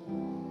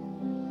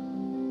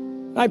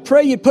 I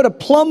pray you'd put a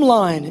plumb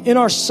line in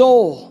our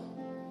soul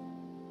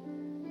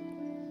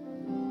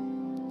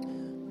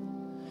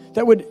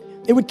that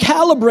it would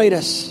calibrate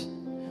us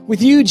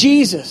with you,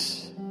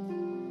 Jesus.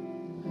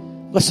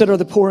 Blessed are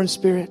the poor in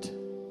spirit.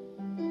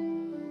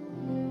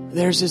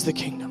 Theirs is the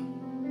kingdom.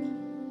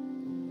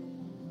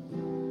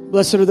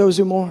 Blessed are those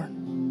who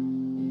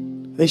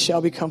mourn. They shall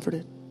be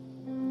comforted.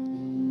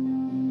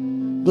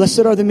 Blessed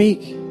are the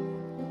meek.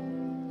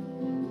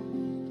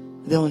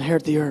 They'll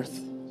inherit the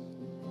earth.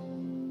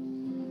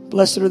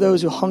 Blessed are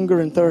those who hunger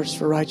and thirst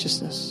for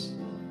righteousness.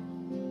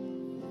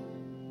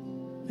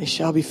 They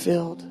shall be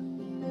filled.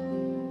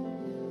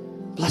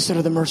 Blessed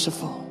are the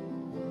merciful.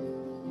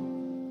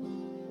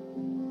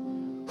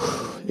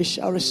 They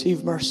shall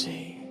receive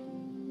mercy.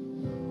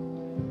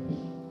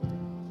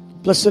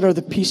 Blessed are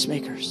the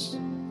peacemakers.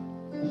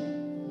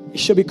 They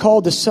shall be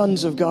called the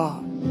sons of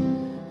God.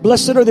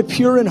 Blessed are the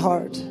pure in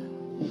heart.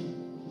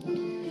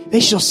 They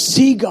shall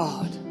see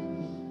God.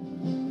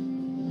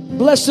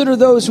 Blessed are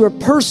those who are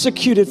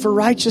persecuted for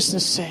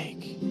righteousness'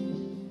 sake.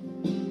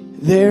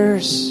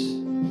 Theirs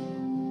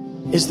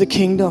is the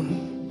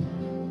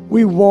kingdom.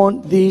 We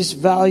want these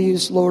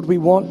values, Lord. We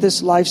want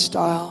this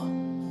lifestyle.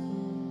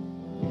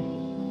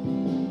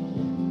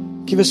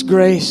 Give us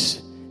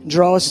grace.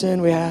 Draw us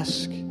in, we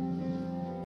ask.